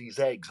Glenore has these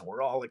eggs, and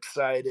we're all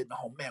excited.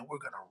 Oh man, we're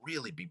gonna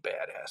really be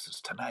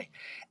badasses tonight.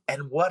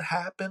 And what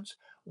happens?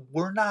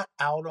 We're not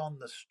out on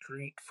the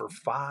street for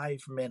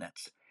 5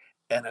 minutes,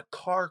 and a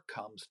car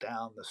comes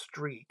down the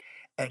street,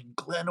 and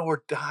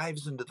Glenore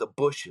dives into the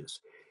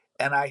bushes,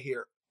 and I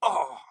hear,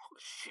 "Oh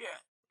shit!"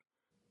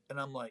 And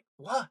I'm like,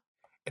 "What?"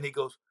 And he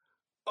goes,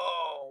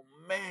 "Oh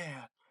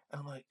man!"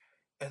 And I'm like,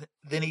 and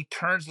then he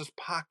turns his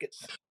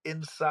pockets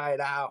inside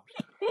out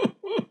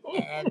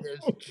and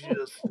there's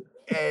just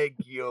egg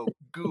yolk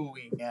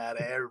gooing out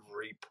of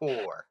every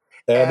pore.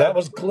 And that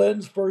was Every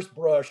Glenn's first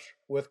brush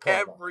with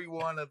karma. every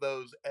one of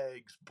those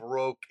eggs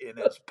broke in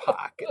his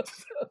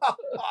pockets.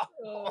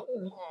 Uh,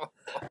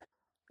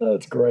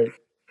 that's great.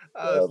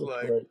 I was That's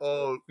like, great.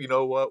 "Oh, you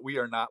know what? We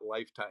are not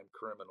lifetime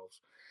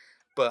criminals."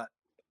 But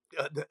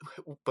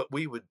but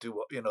we would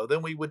do,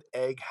 then we would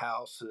egg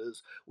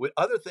houses.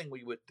 Other thing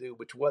we would do,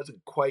 which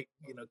wasn't quite,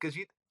 because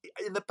you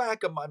in the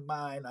back of my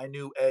mind, I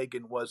knew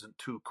egging wasn't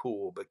too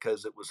cool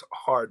because it was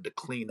hard to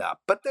clean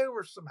up. But there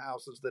were some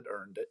houses that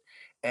earned it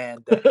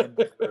and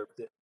deserved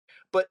it.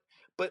 But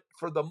but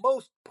for the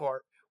most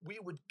part, we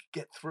would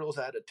get thrills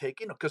out of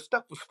taking, because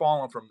stuff was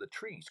falling from the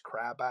trees,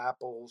 crab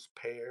apples,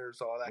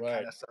 pears, all that kind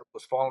Right. of stuff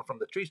was falling from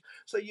the trees.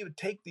 So you would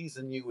take these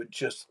and you would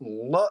just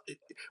love.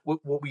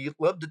 What we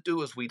loved to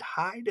do is we'd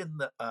hide in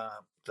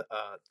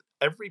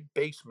every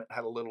basement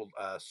had a little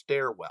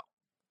stairwell,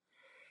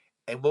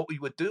 and what we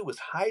would do was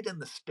hide in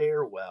the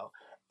stairwell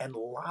and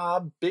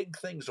lob big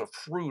things of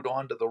fruit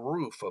onto the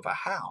roof of a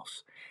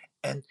house.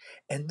 And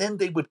and then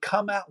they would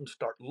come out and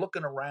start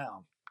looking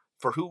around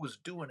for who was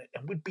doing it.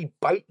 And we'd be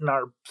biting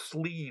our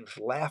sleeves,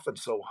 laughing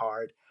so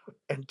hard,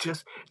 and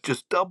just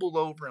doubled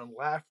over in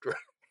laughter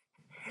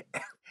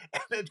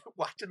and then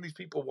watching these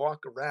people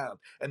walk around,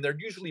 and there'd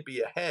usually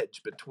be a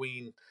hedge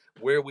between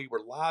where we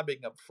were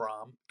lobbing them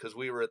from because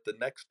we were at the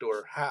next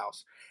door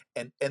house,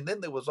 and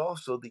then there was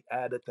also the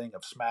added thing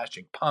of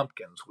smashing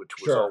pumpkins, which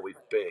was Sure. always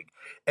big.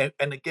 And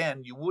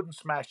again, you wouldn't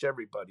smash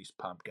everybody's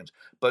pumpkins,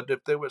 but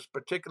if there was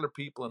particular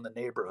people in the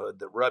neighborhood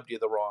that rubbed you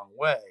the wrong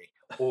way,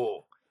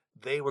 oh,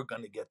 they were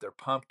going to get their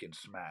pumpkin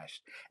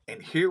smashed.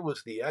 And here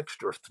was the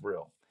extra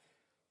thrill: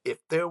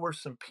 if there were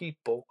some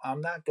people, I'm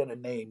not going to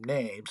name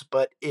names,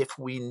 but if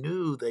we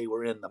knew they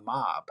were in the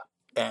mob,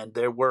 and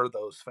there were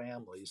those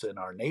families in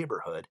our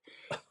neighborhood,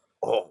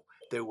 oh,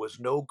 there was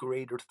no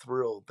greater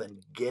thrill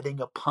than getting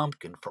a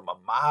pumpkin from a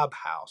mob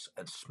house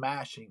and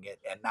smashing it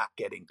and not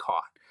getting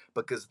caught.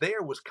 Because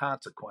there was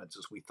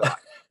consequences, we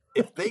thought.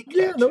 If they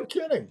Yeah, catch no us,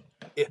 kidding.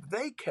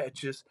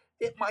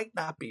 it might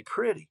not be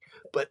pretty,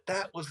 but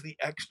that was the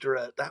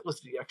extra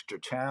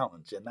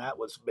challenge, and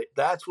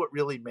that's what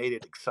really made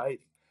it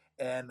exciting.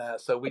 And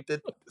so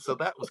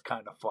that was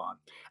kind of fun.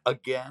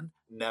 Again,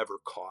 never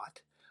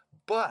caught.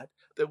 But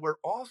there were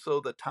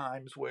also the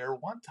times where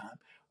one time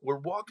we're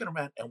walking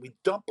around and we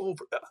dump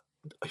over.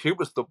 Here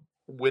was the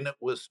when it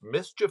was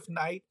Mischief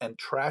night and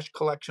trash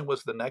collection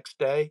was the next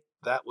day,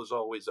 that was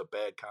always a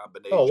bad Oh, what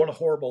combination. a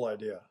horrible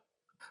idea.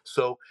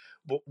 So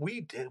what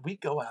we did, we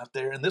go out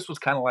there, and this was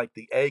kind of like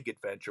the egg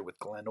adventure with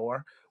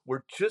Glenore.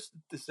 We're just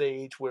at this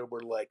age where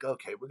we're like,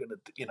 okay, we're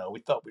gonna, we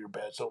thought we were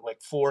bad. So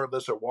like four of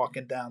us are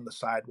walking down the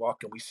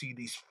sidewalk, and we see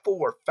these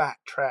four fat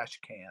trash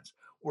cans.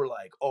 We're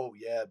like, oh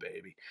yeah,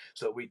 baby.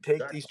 So we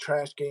take these Jackpot.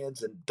 trash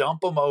cans and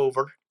dump them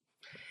over,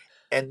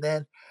 and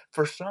then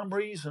for some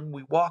reason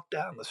we walk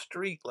down the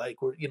street like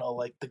we're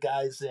like the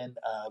guys in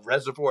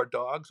Reservoir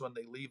Dogs when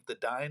they leave the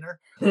diner.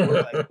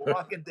 We're like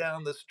walking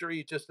down the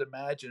street just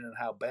imagining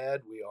how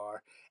bad we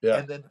are. Yeah.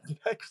 And then the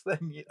next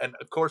thing, and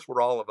of course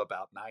we're all of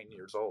about 9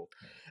 years old,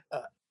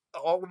 uh,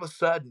 all of a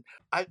sudden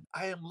I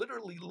am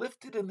literally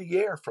lifted in the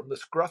air from the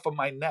scruff of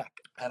my neck,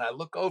 and I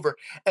look over,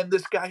 and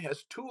this guy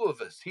has two of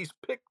us. He's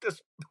picked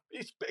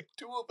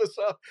two of us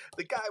up.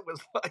 The guy was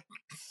like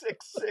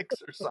 6'6"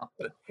 or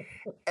something,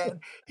 and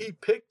he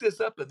picked us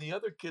up, and the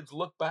other kids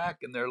look back,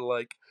 and they're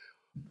like,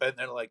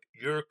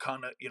 you're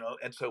kind of,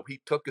 and so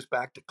he took us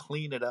back to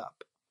clean it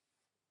up.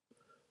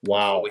 So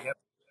Wow.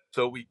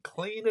 we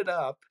clean it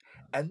up,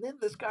 and then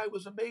this guy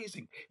was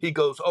amazing. He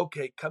goes,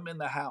 okay, come in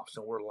the house,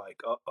 and we're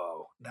like,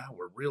 uh-oh, now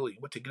we're really,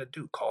 what's he gonna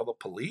do, call the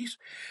police?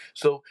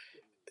 So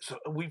so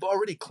we've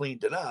already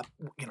cleaned it up.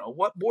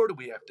 What more do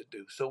we have to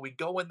do? So we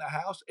go in the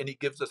house, and he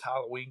gives us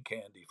Halloween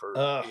candy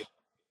Uh,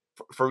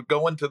 for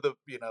going to the,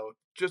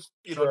 just,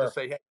 to sure.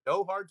 say, hey,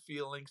 no hard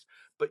feelings.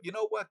 But you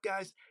know what,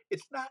 guys?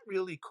 It's not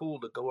really cool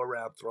to go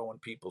around throwing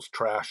people's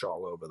trash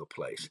all over the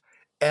place.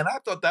 And I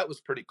thought that was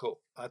pretty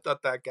cool. I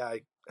thought that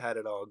guy had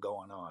it all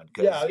going on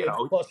Yeah,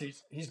 because, plus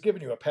he's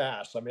giving you a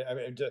pass.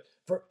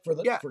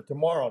 yeah, for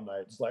tomorrow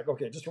night, it's like,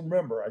 okay, just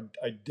remember,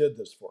 I did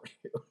this for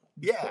you.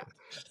 yeah.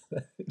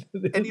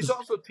 And he's So,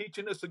 also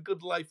teaching us a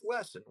good life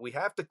lesson. We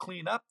have to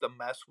clean up the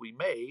mess we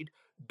made.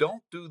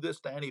 Don't do this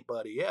to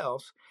anybody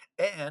else.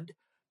 And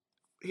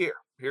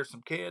here's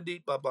some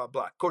candy, blah, blah,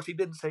 blah. Of course, he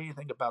didn't say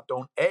anything about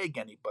don't egg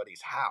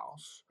anybody's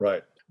house.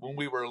 right. When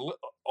we were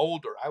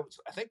older, I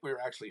think we were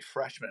actually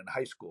freshmen in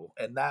high school,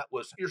 and that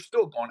was, you're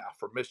still going out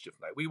for Mischief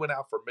night. We went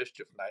out for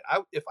Mischief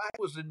night. If I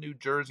was in New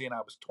Jersey and I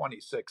was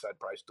 26, I'd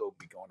probably still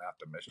be going out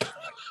to Mischief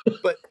night.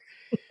 But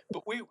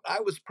I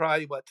was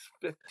probably what,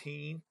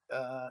 15,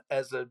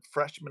 as a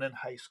freshman in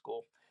high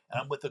school, and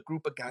I'm with a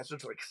group of guys.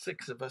 There's like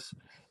six of us,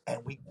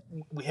 and we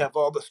have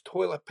all this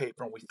toilet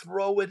paper, and we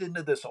throw it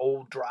into this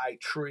old dry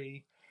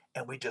tree,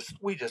 and we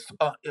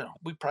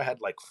probably had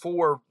like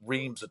four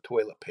reams of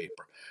toilet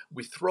paper.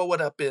 We throw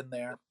it up in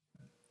there,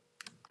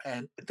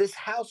 and this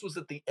house was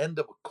at the end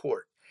of a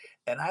court,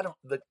 and I don't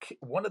the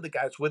one of the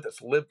guys with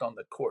us lived on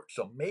the court,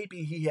 so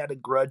maybe he had a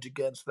grudge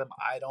against them.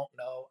 I don't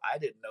know. I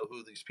didn't know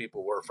who these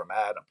people were from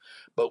Adam,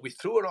 but we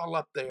threw it all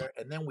up there,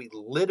 and then we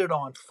lit it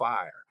on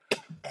fire,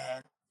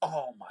 and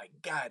oh my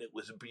god, it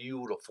was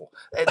beautiful.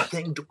 That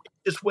thing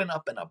just went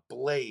up in a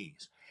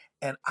blaze.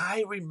 And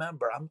I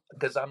remember,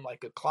 I'm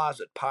like a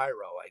closet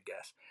pyro, I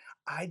guess.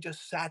 I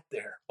just sat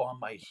there on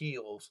my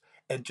heels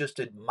and just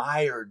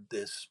admired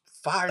this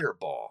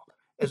fireball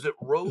as it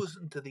rose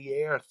into the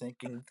air,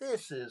 thinking,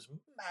 this is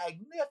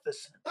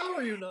magnificent. How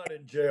are you not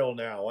in jail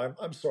now?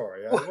 I'm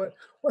sorry. What?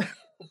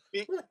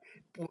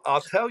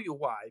 I'll tell you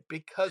why.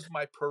 Because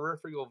my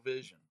peripheral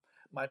vision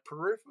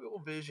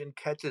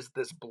catches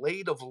this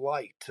blade of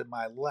light to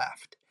my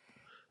left.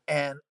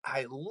 And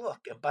I look,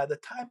 and by the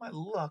time I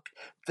look,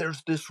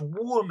 there's this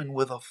woman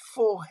with a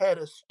full head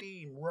of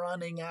steam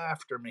running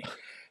after me.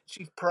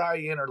 She's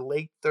probably in her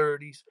late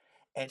 30s,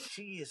 and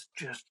she is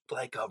just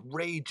like a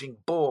raging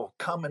bull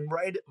coming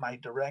right at my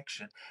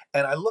direction.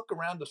 And I look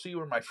around to see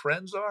where my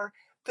friends are.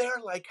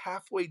 They're like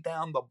halfway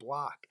down the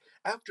block.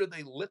 After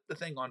they lit the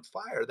thing on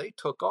fire, they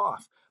took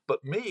off.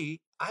 But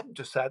me, I'm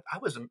just sad. I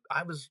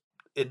was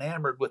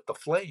enamored with the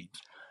flames.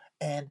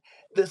 And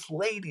this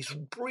lady's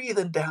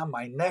breathing down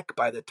my neck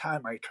by the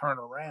time I turn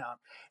around,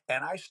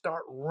 and I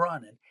start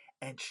running,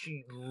 and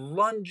she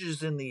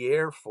lunges in the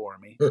air for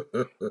me,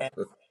 and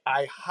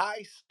I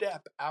high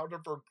step out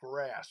of her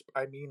grasp.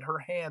 I mean, her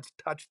hands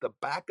touch the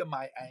back of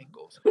my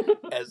ankles.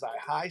 As I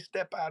high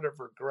step out of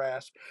her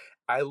grasp,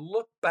 I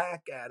look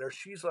back at her.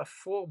 She's a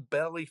full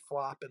belly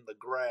flop in the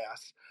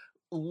grass,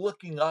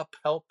 looking up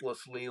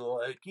helplessly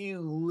like,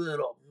 you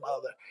little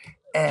mother.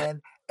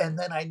 And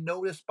then I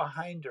noticed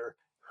behind her,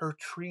 her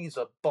tree's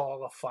a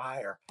ball of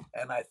fire.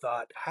 And I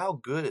thought, how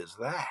good is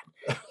that?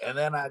 And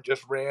then I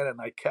just ran, and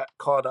I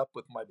caught up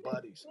with my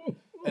buddies.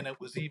 And it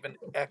was even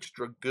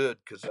extra good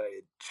because I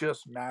had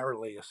just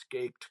narrowly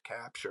escaped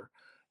capture.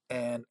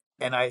 And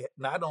I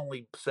not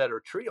only set her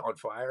tree on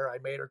fire, I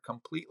made her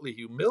completely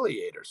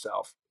humiliate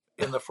herself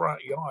in the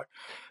front yard.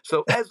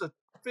 So as a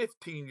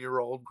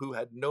 15-year-old who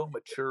had no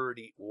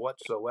maturity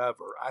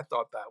whatsoever, I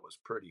thought that was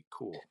pretty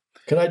cool.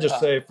 Can I just Uh,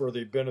 say, for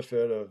the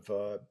benefit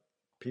of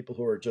people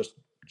who are just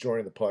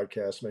joining the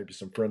podcast, maybe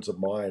some friends of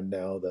mine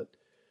now, that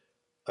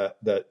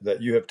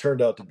you have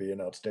turned out to be an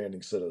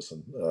outstanding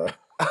citizen.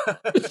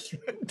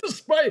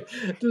 Despite,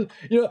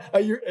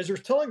 as you're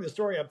telling the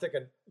story, I'm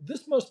thinking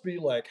this must be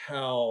like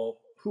how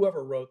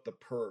whoever wrote The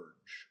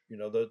Purge,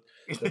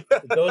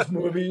 those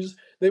movies,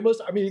 they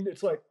must. I mean,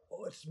 it's like,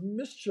 oh, it's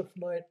Mischief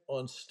Night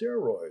on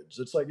steroids.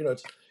 It's like,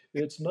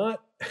 it's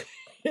not.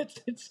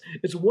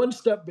 It's one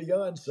step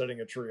beyond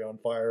setting a tree on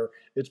fire.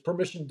 It's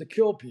permission to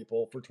kill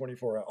people for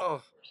 24 hours.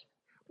 Oh,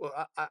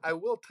 well, I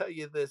will tell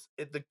you this.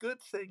 The good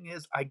thing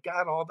is I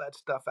got all that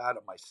stuff out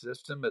of my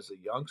system as a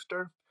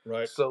youngster,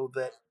 Right. so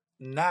that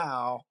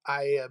now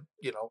I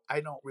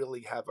don't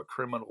really have a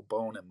criminal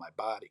bone in my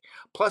body.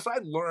 Plus, I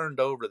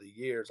learned over the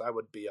years I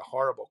would be a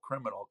horrible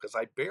criminal because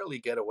I barely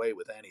get away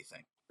with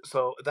anything.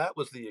 So that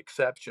was the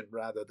exception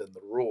rather than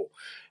the rule.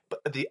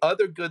 But the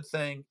other good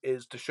thing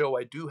is to show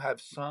I do have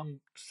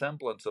some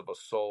semblance of a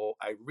soul.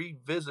 I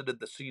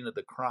revisited the scene of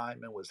the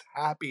crime and was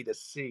happy to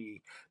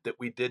see that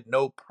we did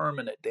no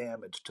permanent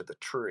damage to the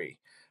tree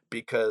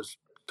because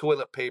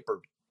toilet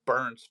paper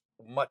burns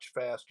much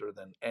faster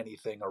than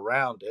anything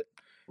around it.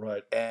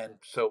 Right. And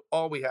so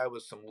all we had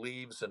was some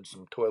leaves and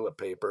some toilet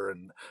paper,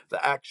 and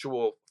the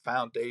actual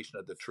foundation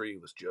of the tree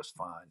was just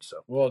fine.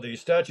 So, Well, the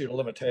statute of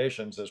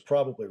limitations has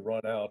probably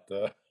run out.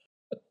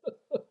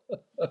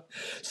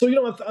 So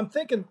I'm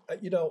thinking,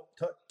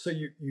 so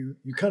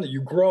you kind of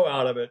you grow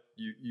out of it.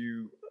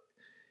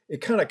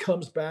 It kind of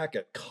comes back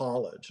at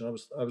college, and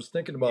I was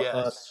thinking about yes.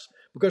 us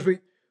because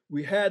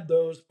we had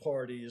those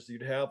parties.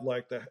 You'd have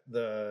like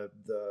the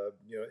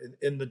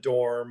in the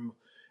dorm,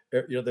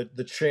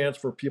 the chance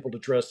for people to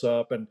dress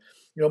up, and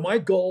my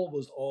goal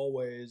was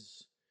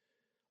always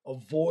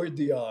avoid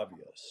the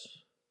obvious.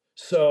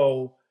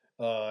 So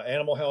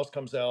Animal House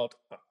comes out.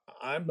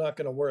 I'm not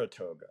going to wear a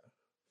toga.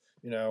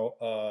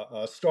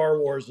 Star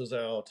Wars is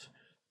out.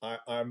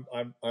 I'm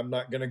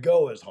not going to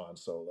go as Han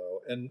Solo.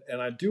 And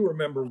I do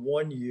remember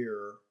one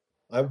year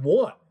I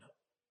won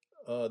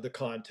the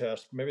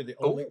contest. Maybe the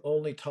only Oh,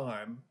 only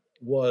time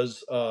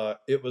was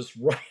it was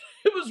right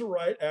it was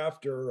right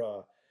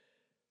after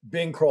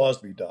Bing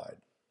Crosby died.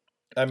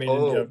 I mean,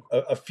 oh,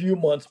 a few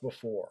months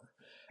before.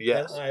 And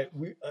yes. I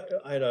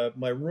had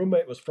my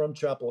roommate was from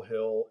Chapel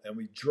Hill, and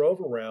we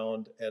drove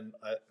around, and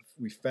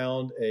we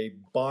found a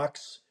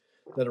box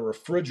that a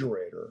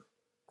refrigerator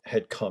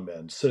had come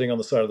in, sitting on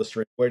the side of the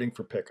street, waiting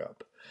for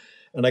pickup.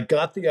 And I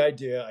got the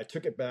idea. I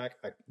took it back.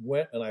 I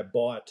went and I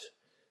bought,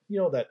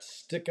 that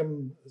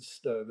stickum,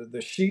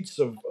 the sheets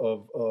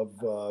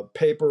of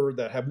paper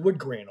that have wood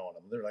grain on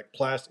them. They're like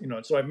plastic,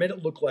 And so I made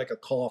it look like a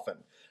coffin.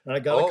 And I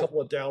got a Oh,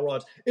 couple of dowel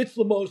rods. It's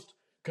the most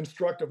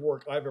constructive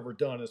work I've ever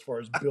done as far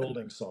as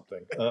building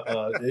something.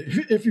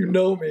 If you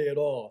know me at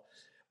all,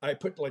 I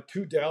put like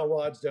two dowel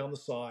rods down the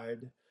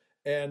side,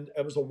 and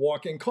it was a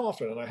walk-in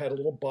coffin. And I had a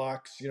little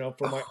box,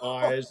 for my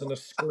eyes and a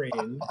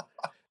screen,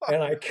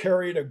 and I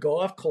carried a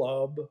golf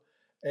club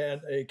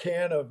and a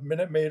can of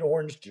Minute Maid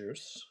orange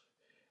juice.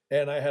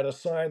 And I had a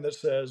sign that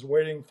says,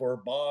 "Waiting for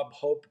Bob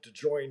Hope to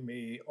join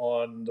me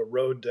on the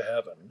road to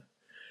heaven."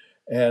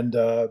 And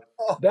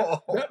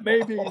that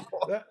may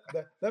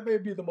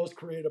be the most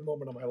creative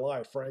moment of my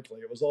life. Frankly,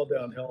 it was all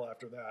downhill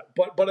after that.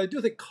 But I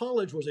do think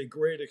college was a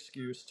great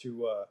excuse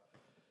to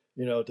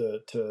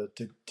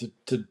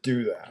to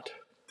do that.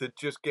 to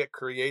just get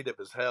creative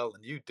as hell,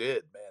 and you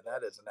did, man.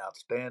 That is an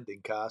outstanding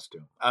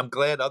costume. I'm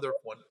glad other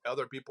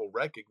people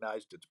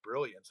recognized its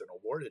brilliance and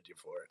awarded you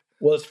for it.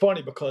 Well, it's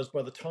funny because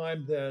by the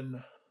time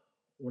then,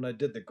 when I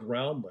did the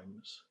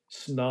Groundlings,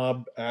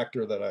 snob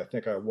actor that I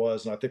think I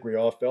was, and I think we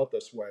all felt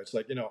this way. It's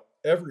like,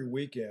 every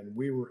weekend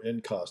we were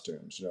in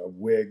costumes,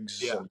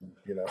 wigs Yeah.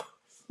 and,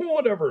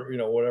 whatever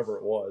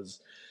it was.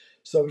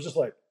 So it was just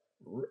like,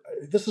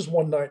 this is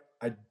one night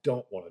I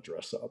don't want to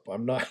dress up.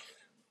 I'm not,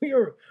 we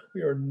are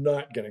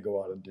not going to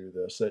go out and do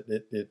this.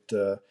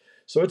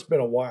 So it's been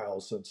a while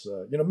since,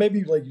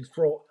 maybe like you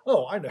throw,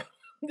 oh, I know.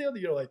 The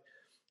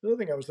other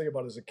thing I was thinking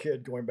about as a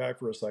kid, going back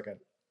for a second,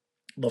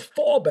 the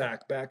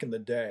fallback back in the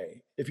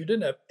day, if you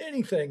didn't have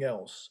anything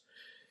else,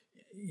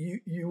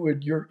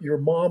 your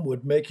mom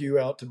would make you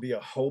out to be a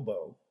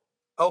hobo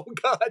Oh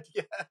God,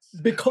 yes.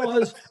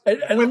 because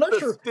and I'm With not the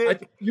sure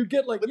stick, you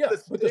get like, with yeah,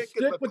 the with the stick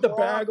and stick the with the cloth.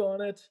 bag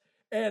on it,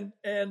 and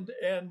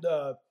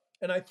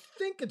I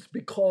think it's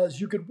because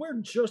you could wear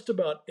just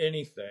about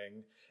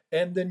anything,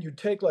 and then you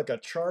take like a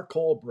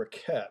charcoal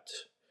briquette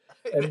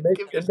and Give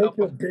make yourself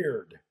a your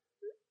beard.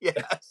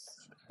 yes.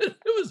 It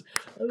was,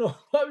 I don't know.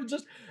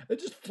 It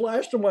just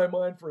flashed in my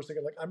mind for a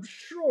second. Like, I'm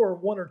sure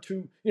one or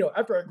two,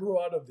 after I grew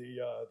out of the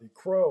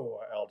crow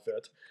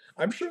outfit,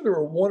 I'm sure there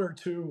were one or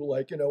two,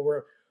 like,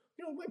 where,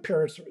 my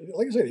parents,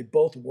 like I say, they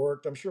both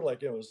worked. I'm sure,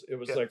 like, it was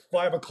Yeah, like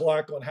 5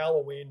 o'clock on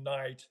Halloween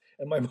night,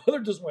 and my mother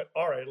just went,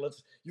 "All right,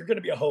 you're going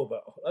to be a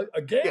hobo yeah.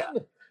 again."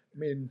 I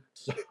mean,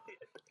 so,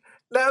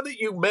 Now that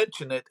you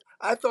mention it,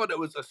 I thought it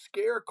was a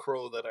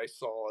scarecrow that I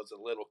saw as a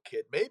little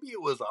kid. Maybe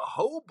it was a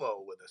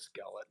hobo with a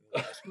skeleton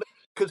vest.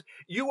 Because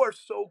you are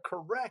so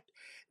correct.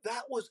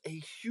 That was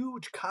a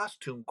huge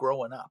costume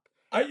growing up.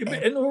 And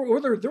and were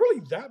there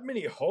really that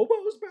many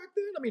hobos back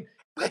then? I mean,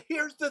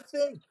 here's the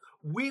thing.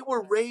 We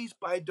were raised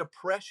by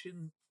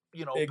depression,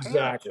 parents who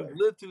exactly.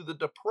 lived through the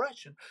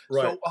depression.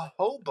 Right. So a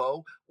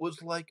hobo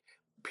was like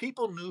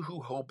people knew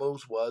who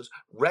hobos was.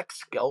 Rex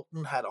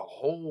Skelton had a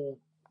whole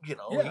You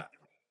know, Yeah.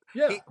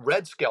 Yeah. he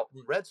Red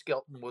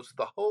Skelton was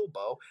the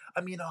hobo.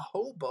 I mean, a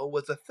hobo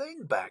was a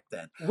thing back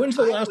then. When's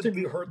the I last would time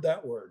be you heard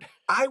that word?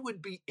 I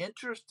would be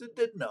interested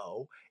to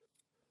know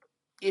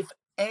if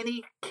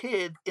any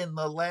kid in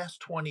the last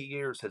 20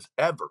 years has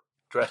ever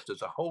dressed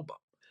as a hobo,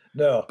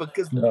 No,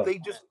 because no. they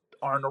just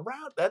aren't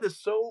around. That is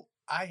so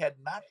I had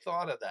not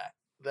thought of that.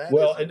 That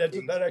Well, is and that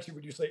amazing. actually,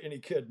 when you say any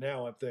kid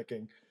now, I'm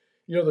thinking,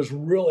 there's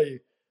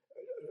really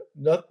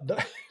not,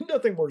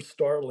 nothing more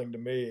startling to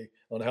me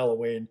on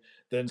Halloween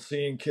than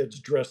seeing kids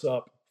dress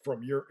up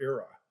from your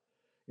era.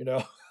 You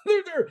know,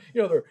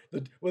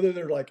 whether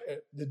they're like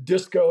the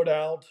discoed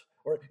out,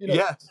 or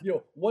Yes.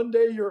 one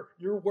day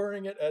you're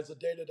wearing it as a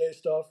day to day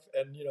stuff,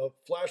 and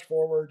flash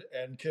forward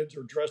and kids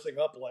are dressing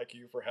up like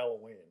you for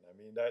Halloween. I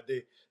mean, that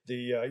the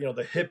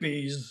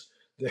hippies.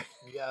 The,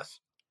 Yes.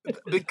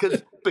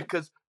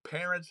 Because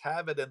parents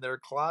have it in their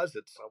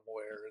closet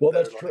somewhere, and well,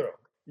 they're that's like, true.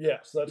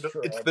 Yes, that's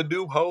true. it's the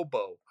new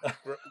hobo.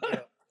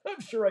 I'm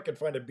sure I can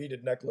find a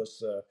beaded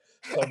necklace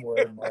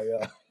somewhere in my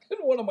in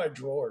one of my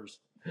drawers.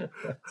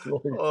 That's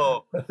really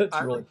Oh, that's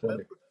I really funny.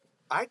 remember.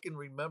 I can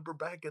remember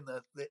back in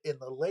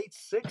the late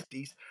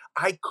 '60s,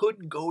 I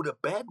couldn't go to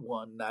bed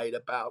one night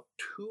about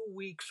 2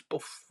 weeks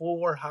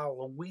before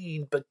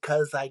Halloween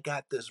because I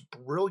got this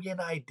brilliant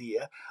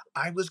idea.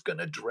 I was going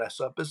to dress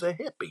up as a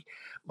hippie.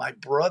 My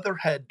brother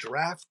had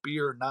draft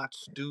beer, not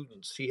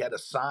students. He had a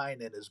sign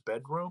in his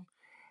bedroom.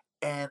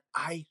 And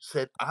I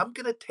said, I'm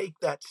going to take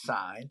that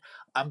sign.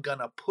 I'm going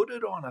to put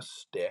it on a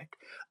stick.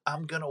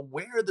 I'm going to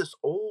wear this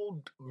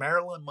old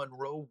Marilyn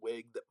Monroe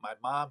wig that my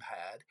mom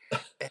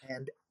had.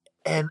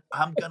 And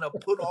I'm going to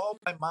put all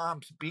my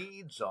mom's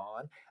beads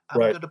on. I'm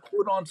Right. going to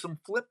put on some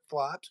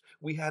flip-flops.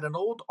 We had an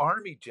old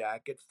army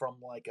jacket from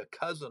like a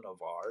cousin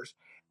of ours,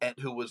 and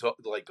who was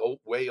like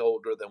way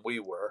older than we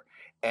were,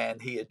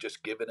 and he had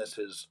just given us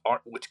his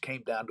art, which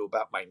came down to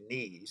about my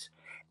knees.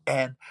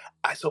 And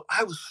I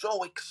was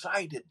so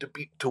excited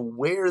to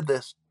wear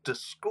this to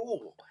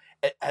school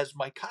as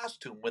my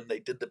costume when they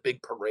did the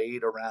big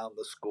parade around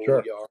the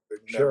Sure. schoolyard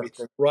and Sure.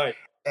 everything. Right.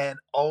 And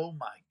oh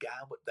my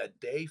God, when that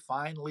day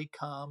finally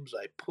comes,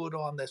 I put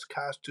on this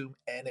costume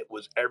and it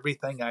was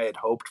everything I had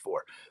hoped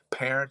for.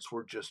 Parents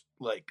were just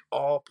like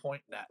all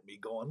pointing at me,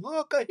 going,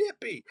 "Look, a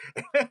hippie,"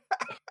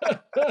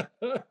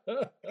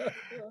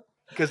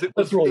 because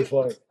That's really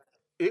funny.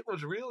 it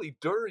was really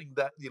during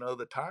that,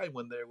 the time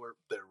when there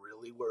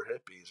really were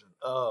hippies. And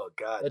oh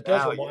God, That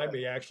does now remind yeah.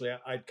 me, actually,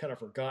 I'd kind of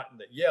forgotten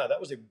that. Yeah, that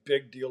was a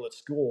big deal at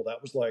school.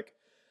 That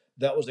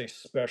was a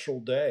special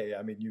day.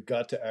 I mean, you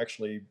got to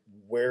actually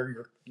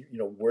wear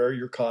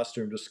your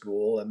costume to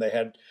school, and they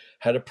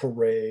had a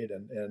parade.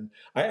 And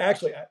I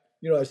said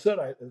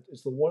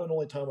it's the one and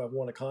only time I've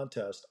won a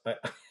contest. I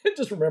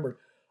just remembered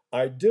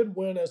I did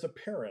win as a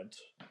parent.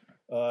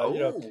 Oh,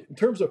 In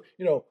terms of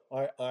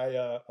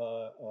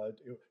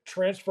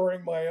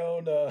transferring my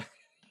own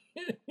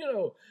you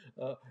know,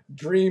 uh,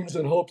 dreams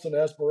and hopes and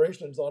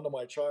aspirations onto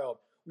my child.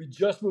 We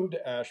just moved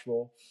to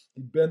Asheville.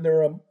 He'd been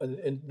there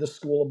in this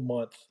school a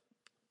month.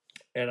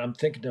 And I'm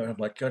thinking to him, I'm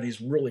like, God, he's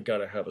really got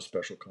to have a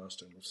special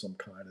costume of some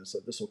kind. And so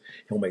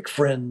he'll make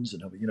friends,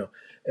 and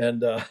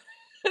and,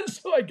 and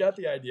so I got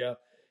the idea.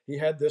 He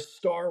had this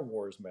Star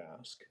Wars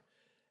mask,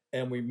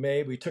 and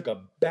we took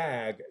a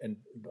bag, and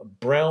a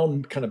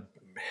brown kind of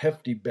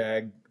hefty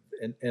bag,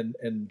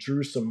 and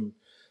drew some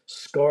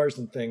scars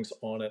and things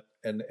on it,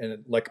 and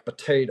like a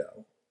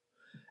potato,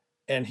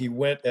 and he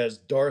went as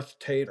Darth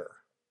Tater,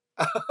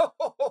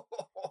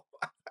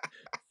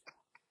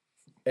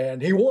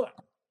 and he won.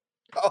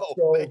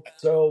 oh man,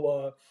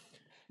 So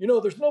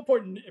there's no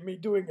point in me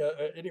doing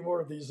any more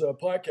of these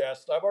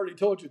podcasts. I've already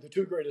told you the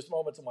two greatest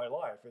moments of my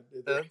life.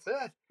 that's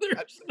it.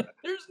 I,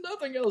 There's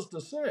nothing else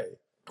to say.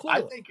 I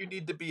Clearly, think you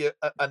need to be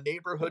a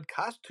neighborhood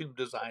costume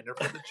designer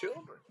for the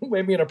children.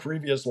 maybe in a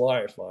previous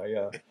life,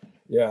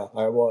 yeah,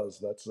 I was.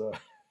 That's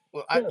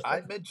Well, yeah,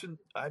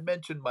 I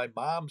mentioned my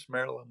mom's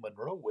Marilyn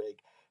Monroe wig.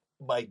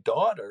 My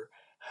daughter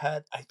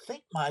had, I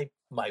think my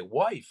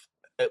wife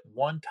at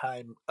one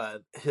time,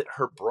 hit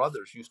her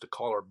brothers used to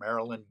call her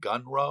Marilyn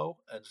Gunroe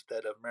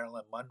instead of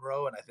Marilyn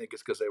Monroe, and I think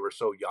it's because they were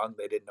so young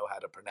they didn't know how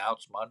to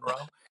pronounce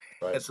Monroe.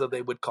 right, And so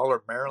they would call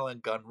her Marilyn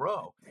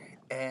Gunroe.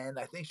 And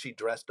I think she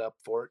dressed up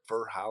for it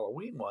for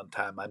Halloween one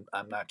time.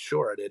 I'm not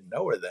sure. I didn't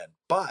know her then.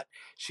 But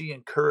she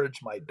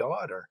encouraged my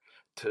daughter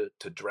to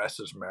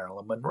dress as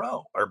Marilyn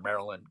Monroe, or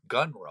Marilyn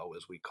Gunroe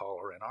as we call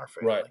her in our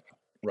right, family.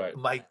 right.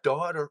 My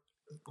daughter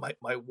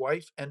my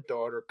wife and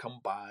daughter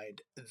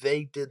combined,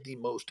 they did the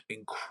most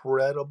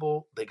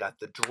incredible. They got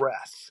the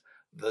dress,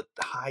 the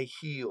high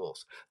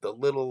heels, the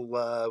little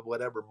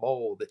whatever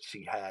mole that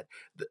she had,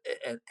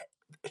 and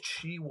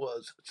she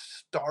was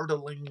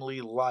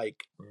startlingly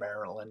like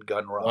Marilyn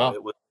Gunroe. Wow.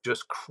 It was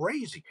just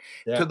crazy,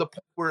 to Yeah. the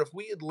point where if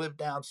we had lived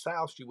down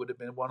south, she would have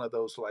been one of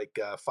those like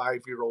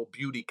 5-year-old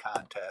beauty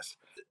contests.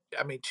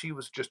 I mean, she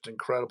was just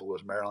incredible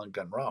as Marilyn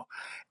Gunroe.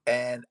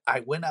 And I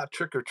went out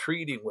trick or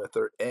treating with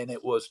her, and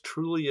it was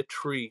truly a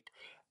treat.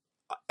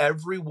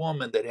 Every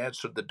woman that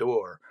answered the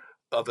door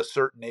of a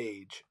certain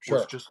age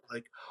was Sure. just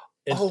like,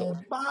 Oh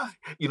instantly. my!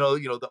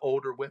 The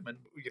older women,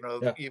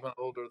 Yeah, even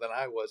older than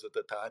I was at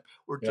the time,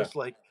 were yeah. just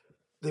like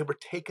they were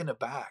taken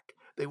aback.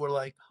 They were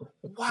like,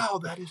 "Wow,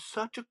 that is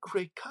such a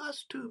great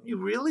costume. You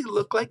really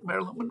look like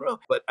Marilyn Monroe."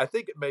 But I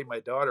think it made my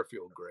daughter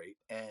feel great,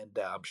 and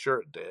I'm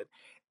sure it did.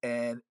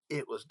 And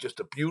it was just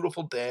a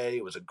beautiful day.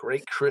 It was a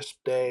great crisp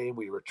day.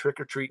 We were trick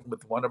or treating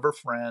with one of her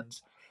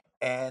friends,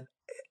 and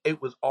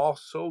it was all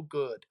so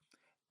good.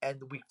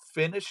 And we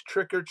finished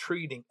trick or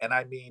treating, and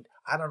I mean,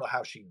 I don't know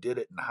how she did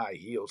it in high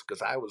heels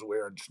because I was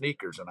wearing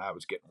sneakers and I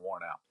was getting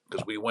worn out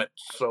because we went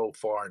so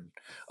far and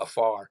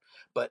afar.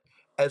 But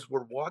as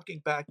we're walking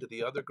back to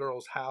the other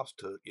girl's house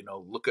to,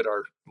 look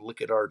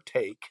at our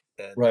take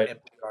and Right.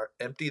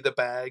 empty the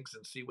bags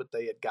and see what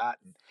they had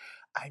gotten.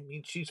 I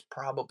mean, she's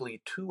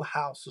probably two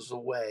houses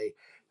away.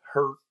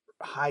 Her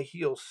high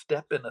heels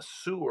step in a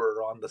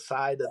sewer on the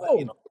side of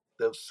Oh,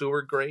 those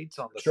sewer grates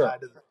on the sure.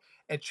 side of the,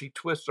 and she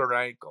twists her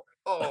ankle.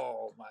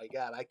 Oh my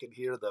god, I can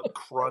hear the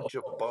crunch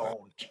of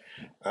bone.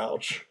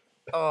 Ouch.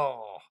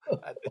 Oh,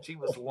 she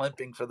was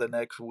limping for the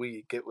next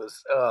week. It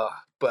was,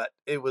 but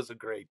it was a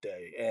great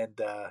day, and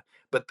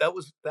but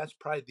that's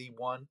probably the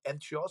one.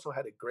 And she also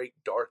had a great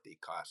Dorothy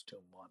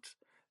costume once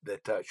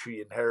that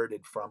she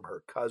inherited from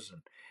her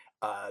cousin.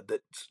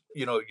 That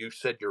you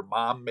said your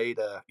mom made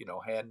a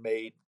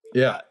handmade.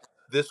 Yeah, Uh,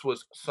 this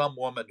was some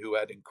woman who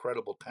had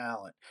incredible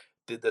talent.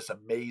 Did this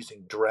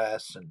amazing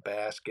dress and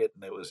basket,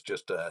 and it was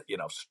just a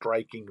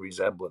striking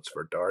resemblance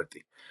for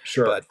Dorothy.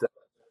 sure. But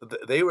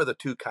they were the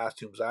two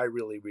costumes I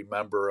really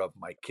remember of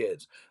my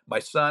kids. My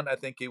son, I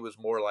think he was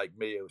more like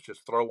me. It was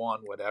just throw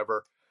on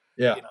whatever,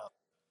 Yeah, you know,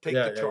 take the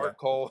yeah, yeah, yeah.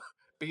 charcoal,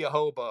 be a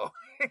hobo.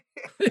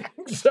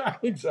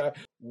 Exactly,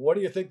 exactly. What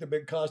do you think the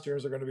big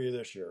costumes are going to be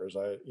this year?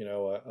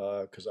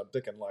 Because I'm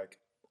thinking like,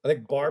 I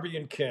think Barbie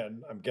and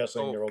Ken. I'm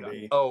guessing Oh there will god.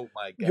 be. Oh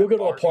my You'll god.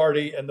 go to a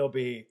party and there'll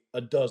be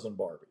a dozen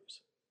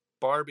Barbies.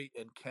 Barbie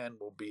and Ken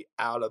will be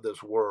out of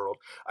this world.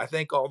 I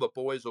think all the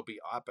boys will be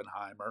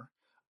Oppenheimer.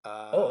 Oh,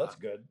 Uh that's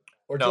good.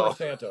 Or George no.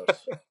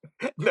 Santos.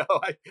 No,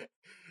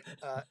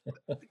 uh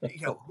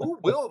who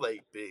will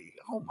they be?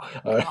 Oh my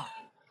I,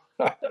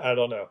 god. I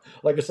don't know.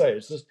 Like I say,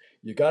 it's just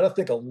you got to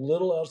think a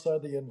little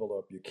outside the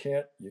envelope. You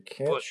can't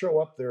But show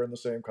up there in the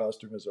same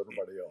costume as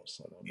everybody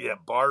else. I don't yeah, know.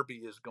 Barbie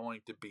is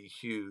going to be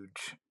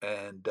huge,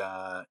 and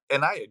I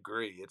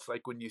agree. It's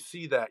like when you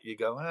see that, you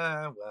go,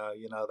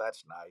 well,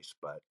 that's nice,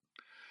 but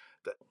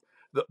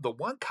the the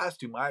one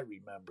costume I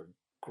remember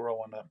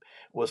growing up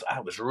was I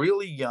was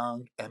really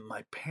young, and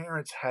my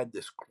parents had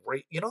this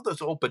great,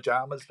 those old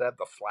pajamas that have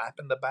the flap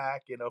in the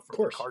back, Of from the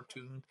course.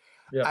 cartoon.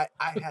 Yeah.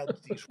 I had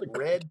these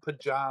red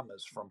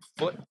pajamas from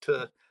foot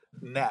to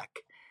neck,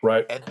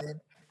 Right. and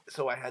then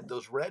so I had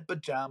those red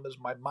pajamas.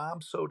 My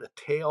mom sewed a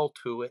tail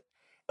to it,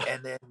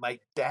 and then my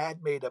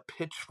dad made a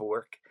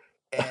pitchfork,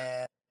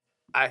 and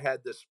I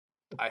had this.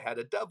 I had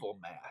a devil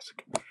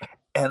mask,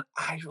 and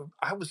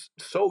I was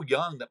so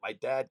young that my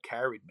dad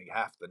carried me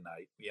half the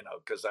night,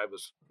 because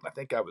I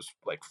think I was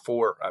like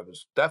 4. I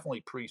was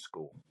definitely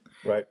preschool,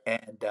 Right.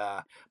 and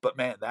but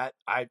man, that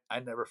I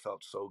never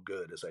felt so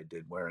good as I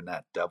did wearing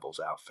that devil's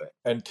outfit.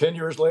 And 10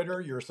 years later,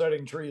 you're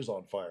setting trees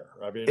on fire.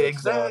 I mean,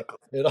 Exactly,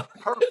 it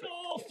perfect,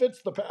 all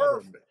fits the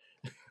pattern. perfect.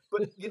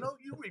 But you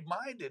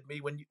reminded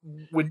me when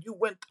you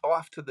went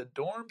off to the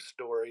dorm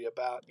story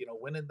about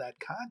winning that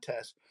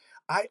contest.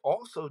 I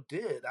also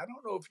did. I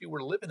don't know if you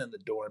were living in the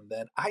dorm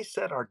then. I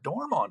set our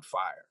dorm on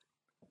fire.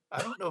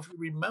 I don't know if you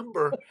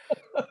remember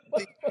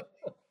the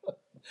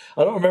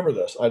I don't remember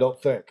this. I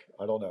don't think.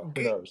 I don't know.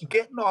 Who knows?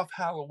 getting off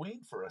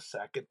Halloween for a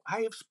second.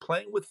 I was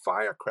playing with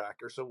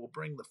firecrackers, so we'll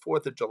bring the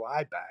 4th of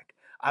July back.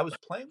 I was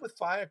playing with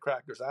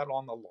firecrackers out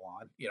on the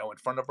lawn, in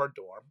front of our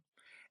dorm,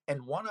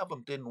 and one of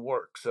them didn't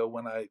work. So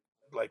when I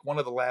like one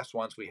of the last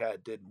ones we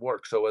had didn't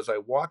work. So as I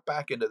walk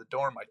back into the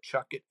dorm, I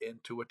chuck it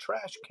into a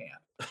trash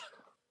can.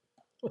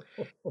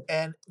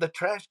 And the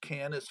trash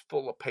can is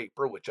full of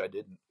paper, which I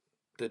didn't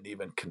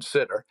even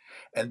consider.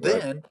 And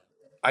Right. then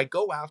I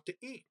go out to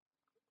eat.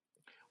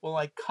 Well,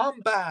 I come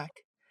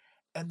back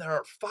and there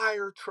are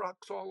fire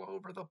trucks all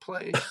over the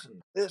place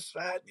and this,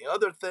 that, and the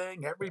other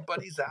thing.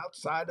 Everybody's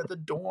outside of the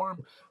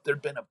dorm.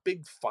 There'd been a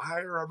big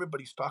fire.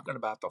 Everybody's talking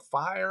about the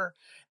fire.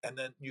 And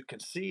then you can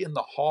see in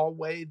the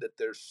hallway that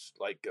there's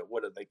like,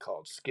 what are they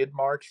called? Skid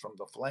marks from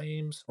the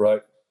flames.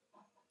 Right.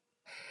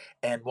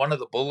 And one of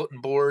the bulletin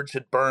boards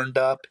had burned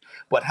up.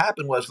 What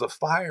happened was the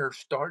fire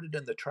started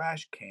in the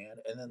trash can,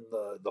 and then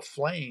the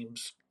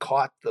flames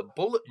caught the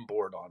bulletin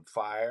board on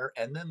fire,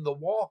 and then the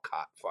wall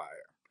caught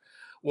fire.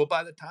 Well,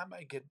 by the time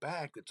I get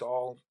back, it's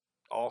all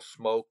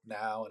smoke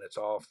now, and it's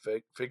all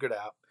figured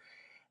out.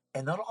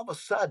 And then all of a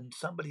sudden,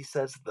 somebody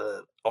says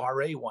the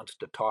RA wants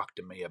to talk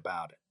to me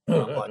about it,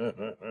 and I'm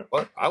like,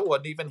 "What? I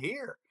wasn't even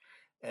here."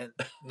 And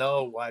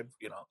no,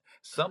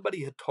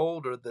 somebody had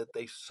told her that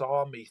they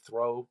saw me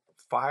throw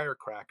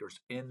firecrackers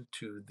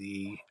into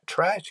the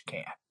trash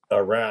can.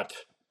 A rat.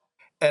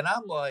 And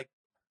I'm like,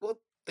 well,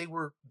 they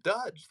were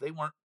duds. They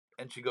weren't.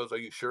 And she goes, are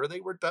you sure they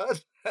were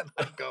duds? And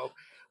I go,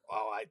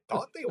 well, I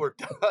thought they were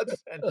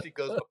duds. And she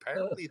goes,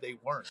 apparently they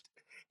weren't.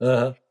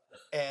 Uh-huh.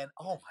 And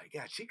oh my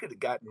god, she could have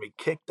gotten me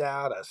kicked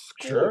out of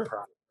school Sure.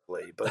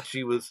 probably, but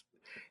she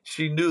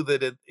knew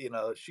that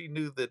she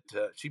knew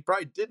that, she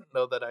probably didn't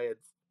know that I had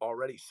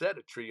already set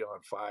a tree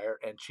on fire,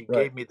 and she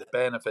Right. gave me the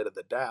benefit of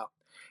the doubt.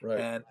 Right.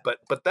 And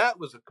but that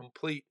was a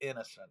complete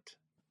innocent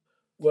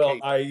Well,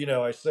 case.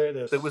 I say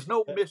There was this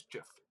no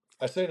mischief.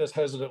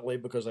 hesitantly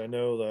because I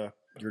know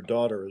your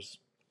daughter is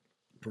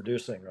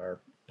producing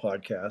our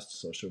podcast,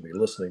 so she'll be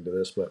listening to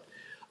this. But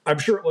I'm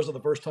sure it wasn't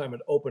the first time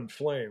an open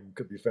flame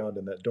could be found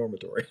in that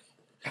dormitory.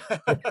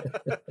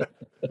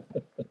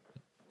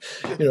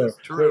 This is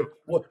true.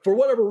 For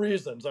whatever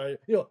reasons, there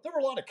were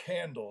a lot of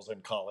candles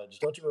in college.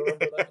 Don't you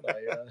remember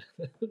that?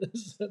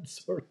 That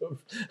sort of.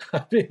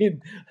 I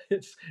mean,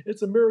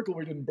 it's a miracle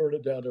we didn't burn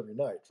it down every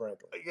night,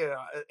 frankly. Yeah,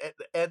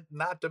 and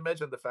not to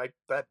mention the fact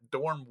that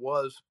dorm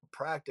was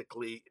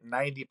practically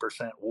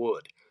 90%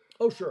 wood.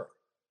 Oh, sure.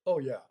 Oh,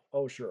 yeah.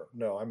 Oh, sure.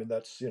 No, I mean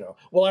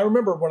Well, I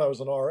remember when I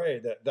was an RA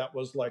that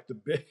was like the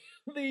big,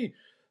 the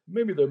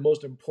maybe the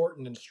most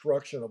important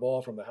instruction of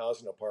all from the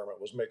housing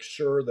department was make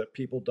sure that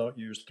people don't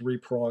use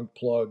three-pronged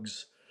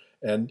plugs,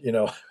 and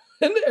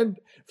and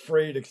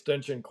frayed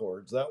extension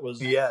cords. That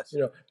was Yes.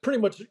 pretty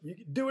much you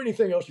can do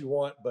anything else you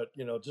want, but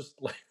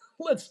just like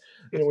let's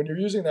when you're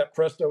using that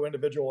Presto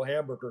individual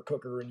hamburger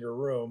cooker in your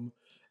room,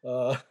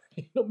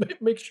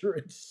 make sure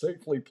it's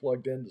safely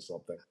plugged into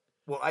something.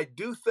 Well, I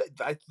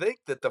think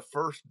that the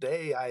first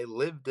day I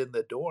lived in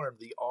the dorm,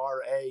 the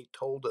RA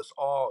told us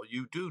all,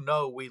 "You do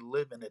know we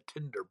live in a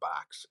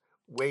tinderbox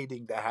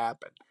waiting to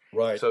happen."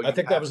 Right. So I you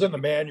think that have was to in the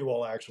be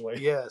manual, actually.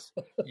 yes,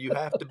 you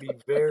have to be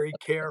very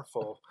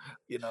careful,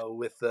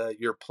 with,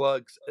 your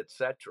plugs,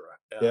 etcetera.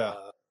 Yeah.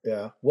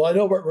 Yeah. Well, I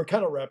know we're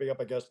kind of wrapping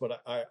up, I guess,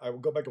 but I will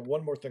go back to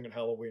one more thing on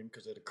Halloween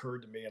because it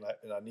occurred to me, and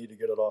I need to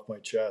get it off my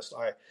chest.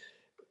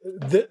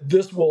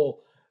 This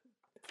will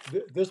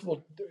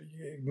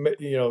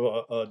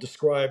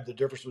describe the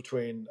difference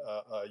between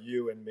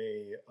you and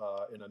me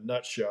in a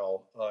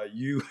nutshell.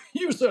 You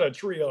set a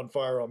tree on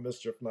fire on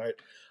Mischief Night.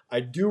 I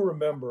do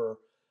remember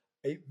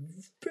a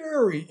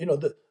very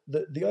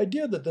the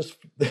idea that this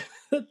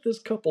that this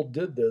couple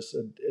did this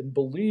and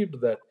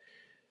believed that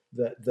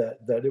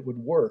it would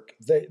work.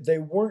 They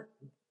weren't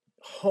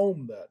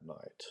home that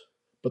night,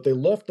 but they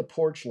left the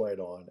porch light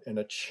on and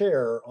a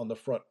chair on the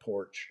front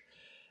porch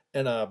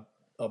and a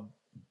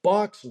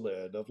box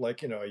lid of,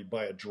 like, you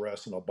buy a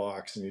dress in a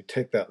box and you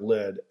take that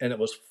lid and it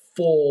was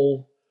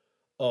full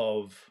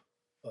of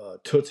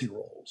Tootsie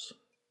Rolls.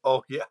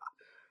 Oh, yeah.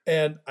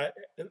 And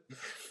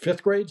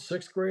fifth grade,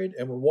 sixth grade,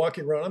 and we're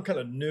walking around. I'm kind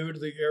of new to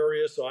the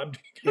area, so I'm kind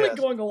of Yes.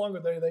 going along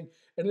with anything.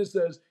 And it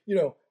says,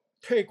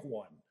 take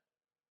one.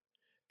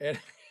 And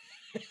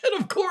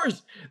and of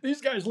course,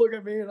 these guys look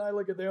at me and I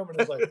look at them, and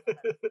it's like,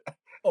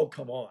 oh,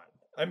 come on.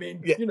 I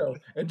mean, Yeah.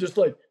 and just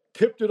like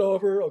tipped it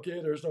over.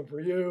 Okay, there's some for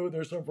you.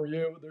 There's some for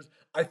you.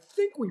 I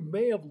think we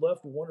may have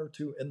left one or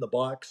two in the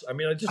box. I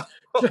mean, just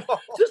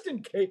just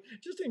in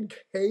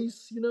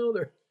case,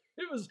 there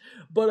it was.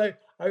 But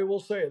I will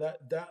say that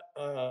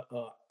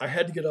I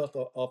had to get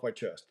off my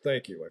chest.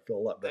 Thank you. I feel a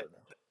lot better now.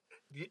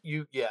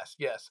 Yes,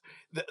 yes.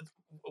 The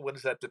what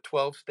is that? The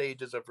 12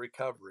 stages of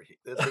recovery.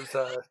 This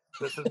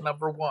is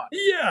number 1.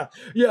 Yeah,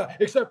 yeah.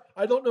 Except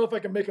I don't know if I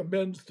can make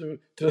amends to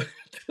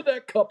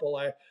that couple.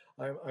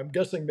 I'm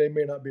guessing they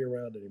may not be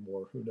around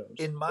anymore. Who knows?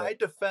 In But my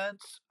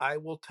defense, I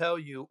will tell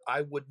you,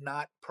 I would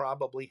not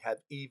probably have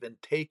even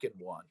taken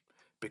one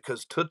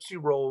because Tootsie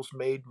Rolls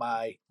made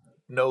my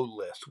no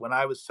list. When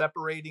I was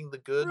separating the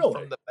good from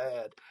really, the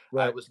bad, I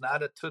right. was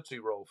not a Tootsie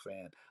Roll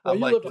fan. Well, I'm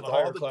you like, lived in a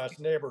higher class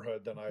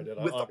neighborhood than I did.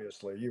 with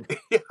Obviously, you.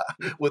 yeah,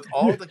 with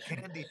all the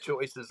candy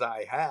choices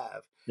I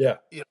have, Yeah.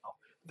 you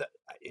know,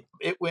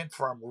 it went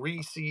from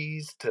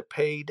Reese's to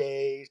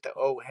Paydays to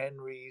O.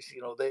 Henry's,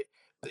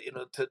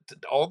 to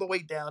all the way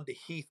down to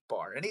Heath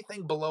Bar.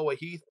 Anything below a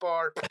Heath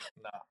Bar,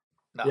 no,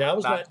 no, Yeah, I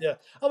was not. not. Yeah,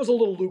 I was a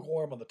little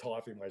lukewarm on the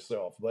toffee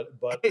myself, but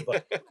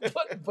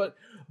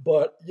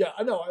yeah,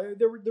 I know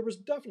there was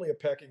definitely a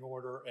pecking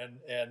order,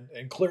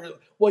 and clearly,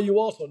 well, you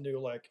also knew,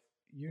 like,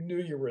 you knew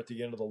you were at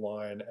the end of the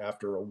line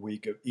after a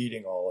week of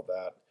eating all of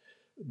that,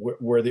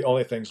 where the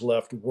only things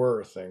left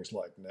were things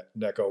like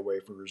Necco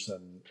wafers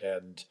and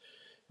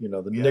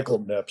the Yes. nickel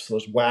nips,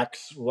 those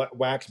wax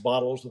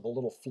bottles with a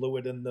little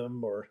fluid in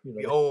them, or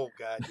Oh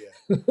God,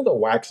 yeah. the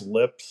wax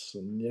lips,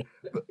 and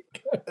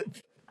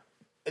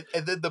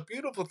And then the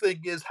beautiful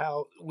thing is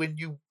how when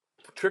you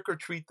trick or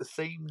treat the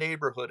same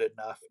neighborhood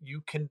enough,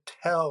 you can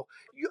tell.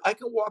 I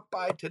can walk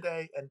by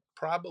today and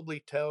probably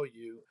tell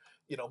you,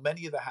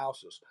 many of the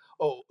houses.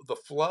 Oh, the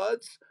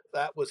floods,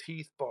 that was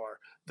Heath Bar.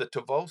 The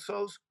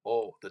Tavosos,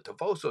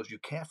 you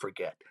can't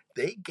forget.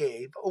 They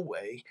gave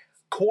away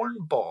corn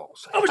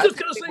balls. I was I just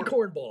think gonna they say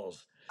were.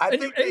 cornballs, I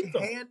and you think they ate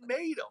them,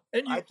 handmade them.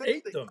 and I you think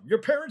ate they them. Your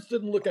parents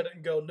didn't look at it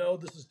and go, "No,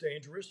 this is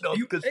dangerous." no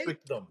You because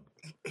ate them.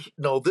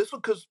 no, this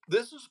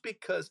is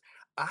because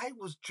I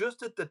was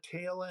just at the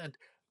tail end.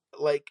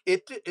 Like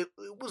it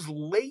was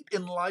late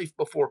in life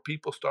before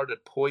people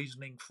started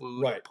poisoning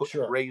food and Right.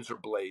 putting Sure. razor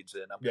blades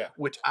in them, Yeah.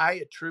 which I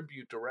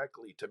attribute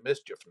directly to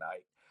Mischief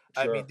Night.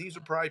 I mean, Sure. these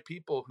are probably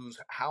people whose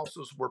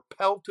houses were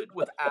pelted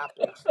with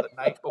apples the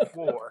night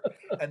before,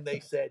 and they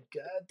said,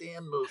 "God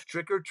damn those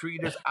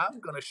trick-or-treaters, I'm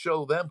gonna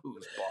show them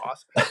who's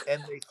boss,"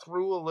 and they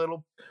threw a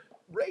little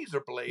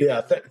razor blade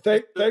Yeah. in there just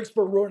to Thanks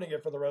for ruining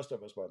it for the rest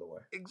of us, by the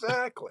way.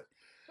 exactly.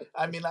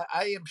 I mean,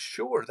 I am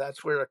sure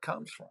that's where it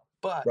comes from,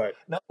 but Right.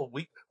 no,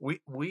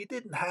 we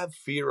didn't have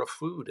fear of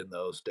food in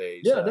those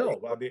days, Yeah. you No.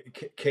 know I mean,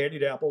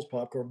 candied apples,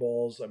 popcorn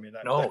balls. I mean,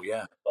 that no,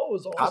 yeah.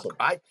 was Pop awesome.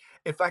 I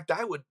in fact,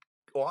 I would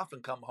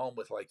often come home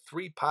with, like,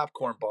 3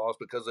 popcorn balls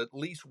because at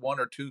least 1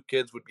 or 2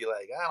 kids would be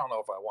like, "I don't know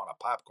if I want a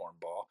popcorn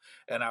ball,"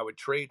 and I would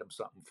trade them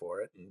something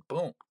for it, and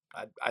boom,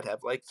 I'd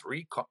have, like,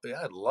 3 co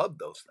yeah, I love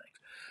those things.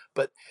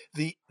 But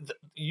the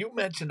you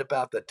mentioned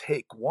about the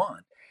take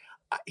one.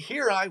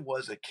 Here I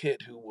was a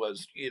kid who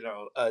was,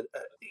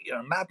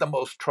 not the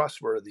most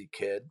trustworthy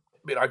kid. I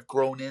mean, I've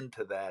grown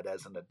into that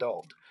as an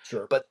adult.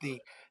 Sure. But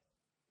the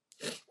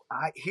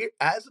I here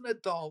as an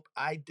adult,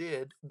 I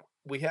did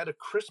we had a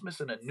Christmas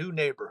in a new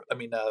neighborhood. I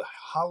mean,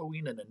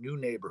 Halloween in a new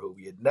neighborhood.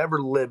 We had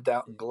never lived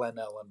out in Glen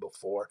Ellen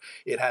before.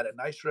 It had a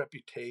nice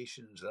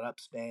reputation as an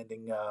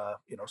upstanding,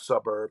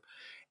 suburb.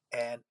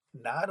 And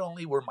not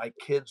only were my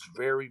kids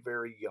very,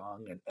 very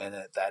young and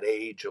at that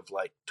age of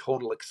like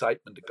total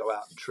excitement to go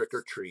out and trick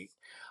or treat,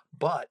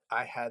 but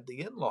I had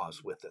the in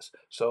laws with us.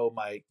 So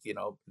my,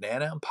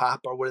 Nana and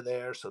Papa were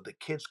there. So the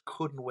kids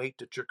couldn't wait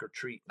to trick or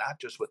treat, not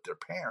just with their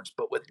parents,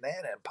 but with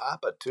Nana and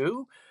Papa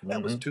too.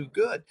 That was Hmm. too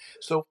good.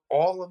 So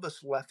all of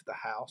us left the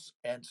house.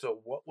 And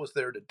so what was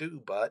there to do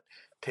but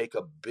take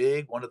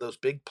one of those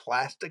big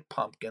plastic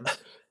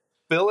pumpkins,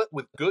 fill it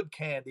with good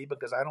candy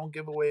because I don't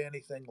give away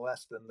anything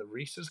less than the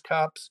Reese's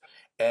cups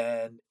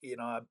and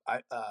God,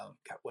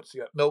 what's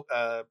the milk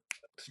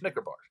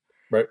Snicker bars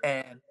Right.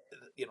 and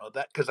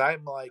that because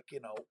I'm like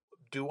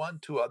do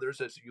unto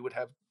others as you would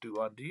have do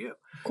unto you.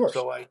 Of course.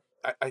 So I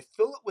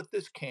fill it with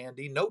this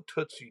candy, no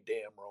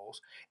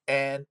Tootsie-Damn-Rolls,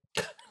 and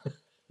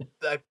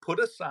I put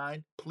a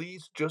sign,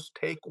 "Please just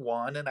take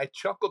one," and I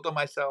chuckled to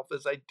myself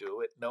as I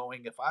do it,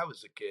 knowing if I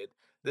was a kid,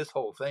 this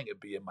whole thing would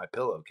be in my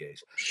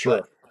pillowcase. But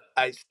Sure.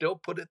 I still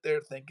put it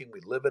there thinking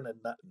we live in a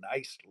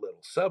nice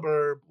little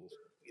suburb.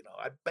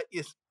 I bet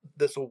you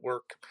this will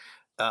work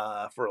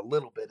for a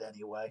little bit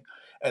anyway.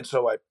 And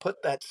so I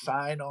put that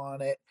sign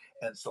on it,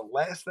 and it's the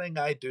last thing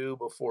I do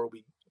before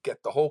we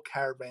get the whole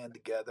caravan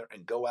together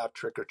and go out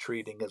trick or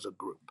treating as a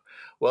group.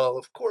 Well,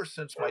 of course,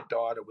 since my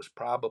daughter was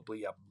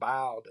probably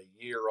about a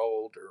year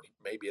old or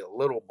maybe a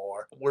little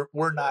more,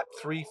 we're not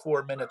 3,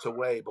 4 minutes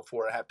away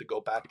before I have to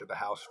go back to the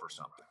house for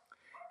something.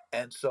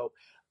 And so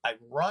I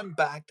run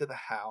back to the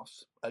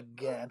house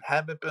again,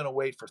 haven't been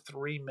away for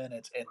 3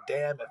 minutes, and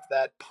damn if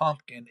that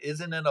pumpkin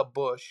isn't in a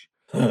bush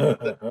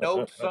with a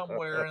note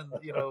somewhere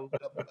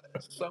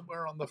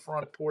somewhere on the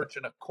front porch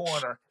in a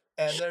corner,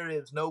 and there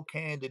is no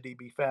candy to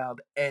be found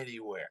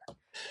anywhere.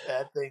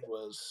 That thing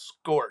was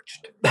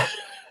scorched.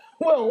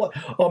 Well,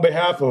 on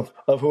behalf of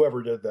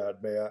whoever did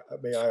that, may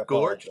I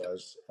Scorched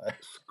apologize.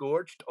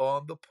 scorched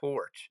on the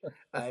porch.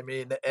 I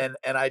mean, and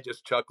I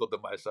just chuckled to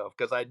myself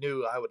because I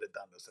knew I would have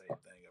done the same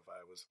thing if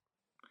I was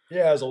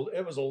Yeah,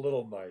 it was a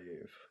little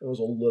naive. It was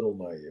a little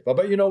naive.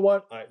 But you know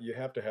what? You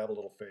have to have a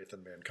little faith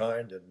in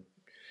mankind, and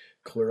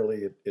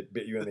clearly it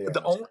bit you in the the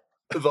ass. only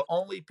the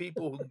only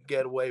people who can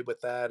get away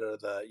with that are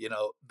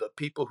the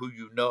people who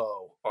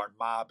are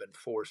mob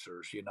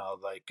enforcers,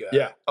 like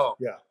Yeah, oh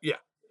yeah, yeah,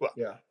 well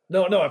yeah.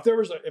 No, no. If there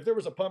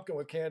was a pumpkin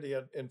with candy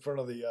in front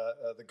of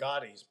the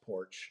Gotti's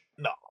porch,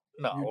 no,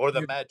 no, you or the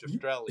you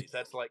Magistrellis.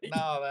 That's like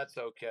no, that's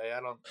okay. I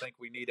don't think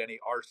we need any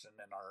arson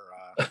in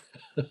our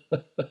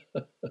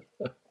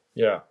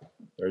yeah.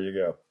 There you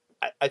go.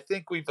 I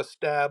think we've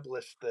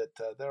established that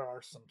there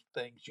are some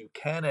things you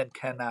can and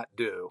cannot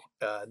do,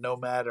 no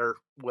matter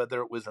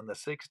whether it was in the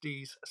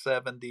 60s,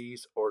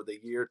 70s, or the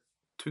year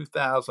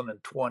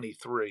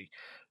 2023.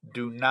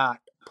 Do not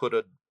put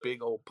a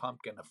big old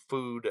pumpkin of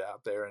food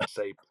out there and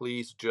say,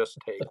 please just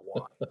take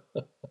one.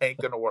 Ain't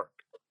going to work.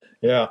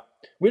 Yeah,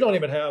 we don't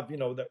even have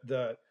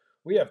the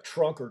we have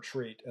trunk or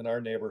treat in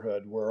our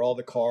neighborhood where all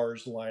the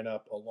cars line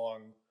up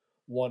along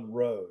one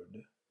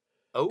road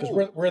because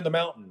we're Oh, we're in the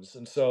mountains,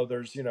 and so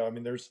there's I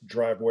mean there's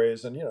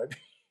driveways, and you're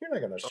not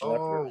going to schlep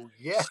your oh,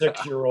 yeah.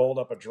 6-year-old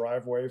up a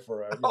driveway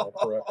for a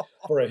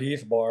for a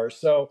Heath bar.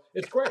 So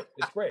it's great.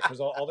 It's great because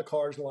all the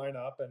cars line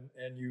up,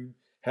 and you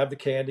have the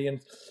candy,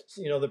 and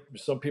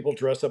some people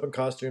dress up in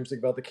costumes, think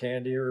about the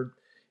candy, or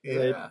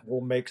they Yeah,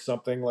 will make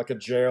something like a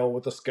jail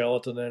with a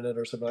skeleton in it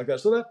or something like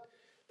that. So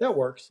that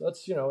works.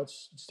 That's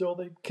it's still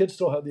the kids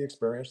still have the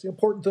experience. The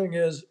important thing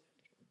is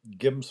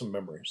give them some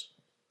memories.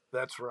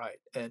 that's right.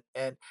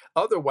 And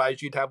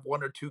otherwise, you'd have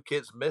 1 or 2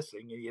 kids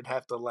missing, and you'd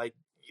have to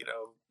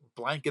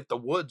blanket the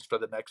woods for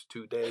the next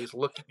 2 days.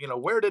 Looking,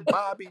 where did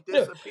Bobby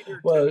Yeah.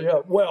 disappear Well, to? yeah.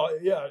 Well,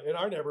 yeah. In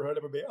our neighborhood,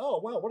 it would be, oh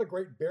wow, what a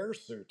great bear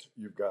suit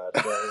you've got.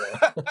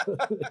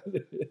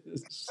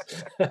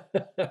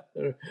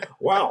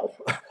 Wow.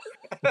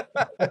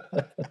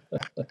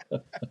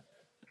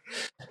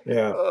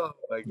 Yeah. Oh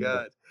my Yeah.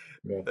 God.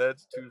 Yeah.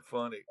 That's too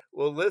funny.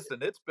 Well,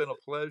 listen, it's been a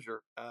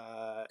pleasure.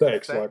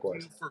 Thanks. Thank you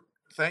Likewise.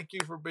 thank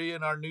you for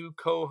being our new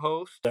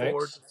co-host.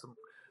 Forward Thanks. to some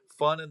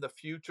fun in the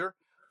future.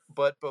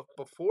 But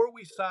before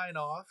we sign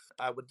off,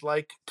 I would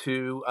like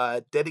to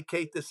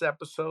dedicate this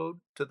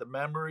episode to the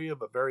memory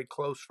of a very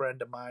close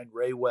friend of mine,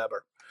 Ray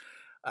Weber.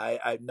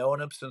 I've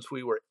known him since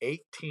we were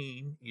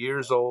 18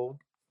 years old.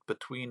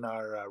 Between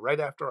our right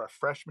after our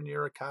freshman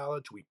year of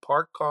college, we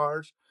parked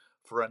cars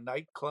for a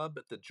nightclub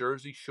at the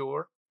Jersey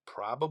Shore,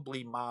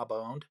 probably mob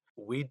owned.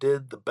 We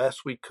did the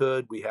best we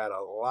could. We had a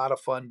lot of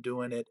fun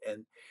doing it,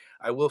 and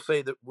I will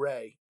say that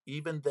Ray,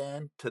 even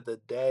then to the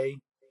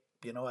day,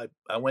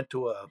 I went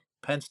to a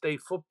Penn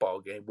State football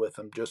game with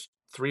him just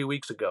 3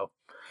 weeks ago.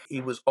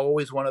 He was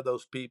always one of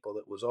those people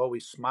that was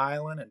always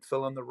smiling and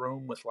filling the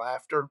room with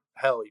laughter.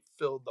 Hell, he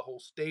filled the whole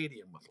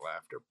stadium with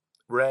laughter.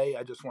 Ray,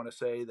 I just want to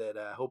say that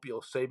I hope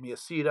you'll save me a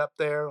seat up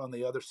there on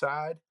the other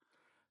side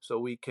so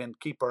we can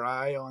keep our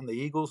eye on the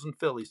Eagles and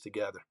Phillies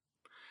together.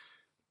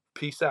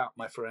 Peace out,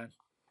 my friend.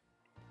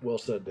 Well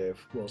said,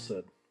 Dave. Well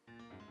said.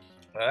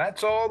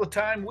 That's all the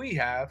time we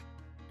have,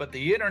 but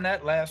the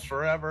internet lasts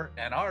forever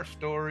and our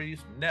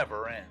stories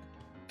never end.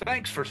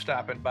 Thanks for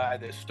stopping by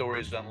this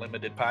Stories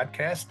Unlimited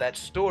podcast. That's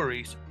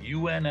Stories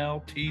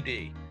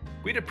UNLTD.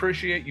 We'd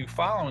appreciate you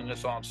following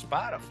us on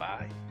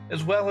Spotify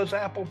as well as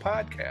Apple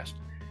Podcast.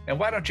 And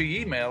why don't you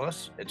email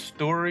us at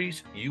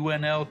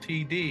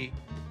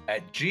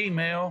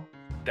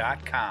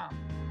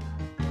storiesunltd@gmail.com.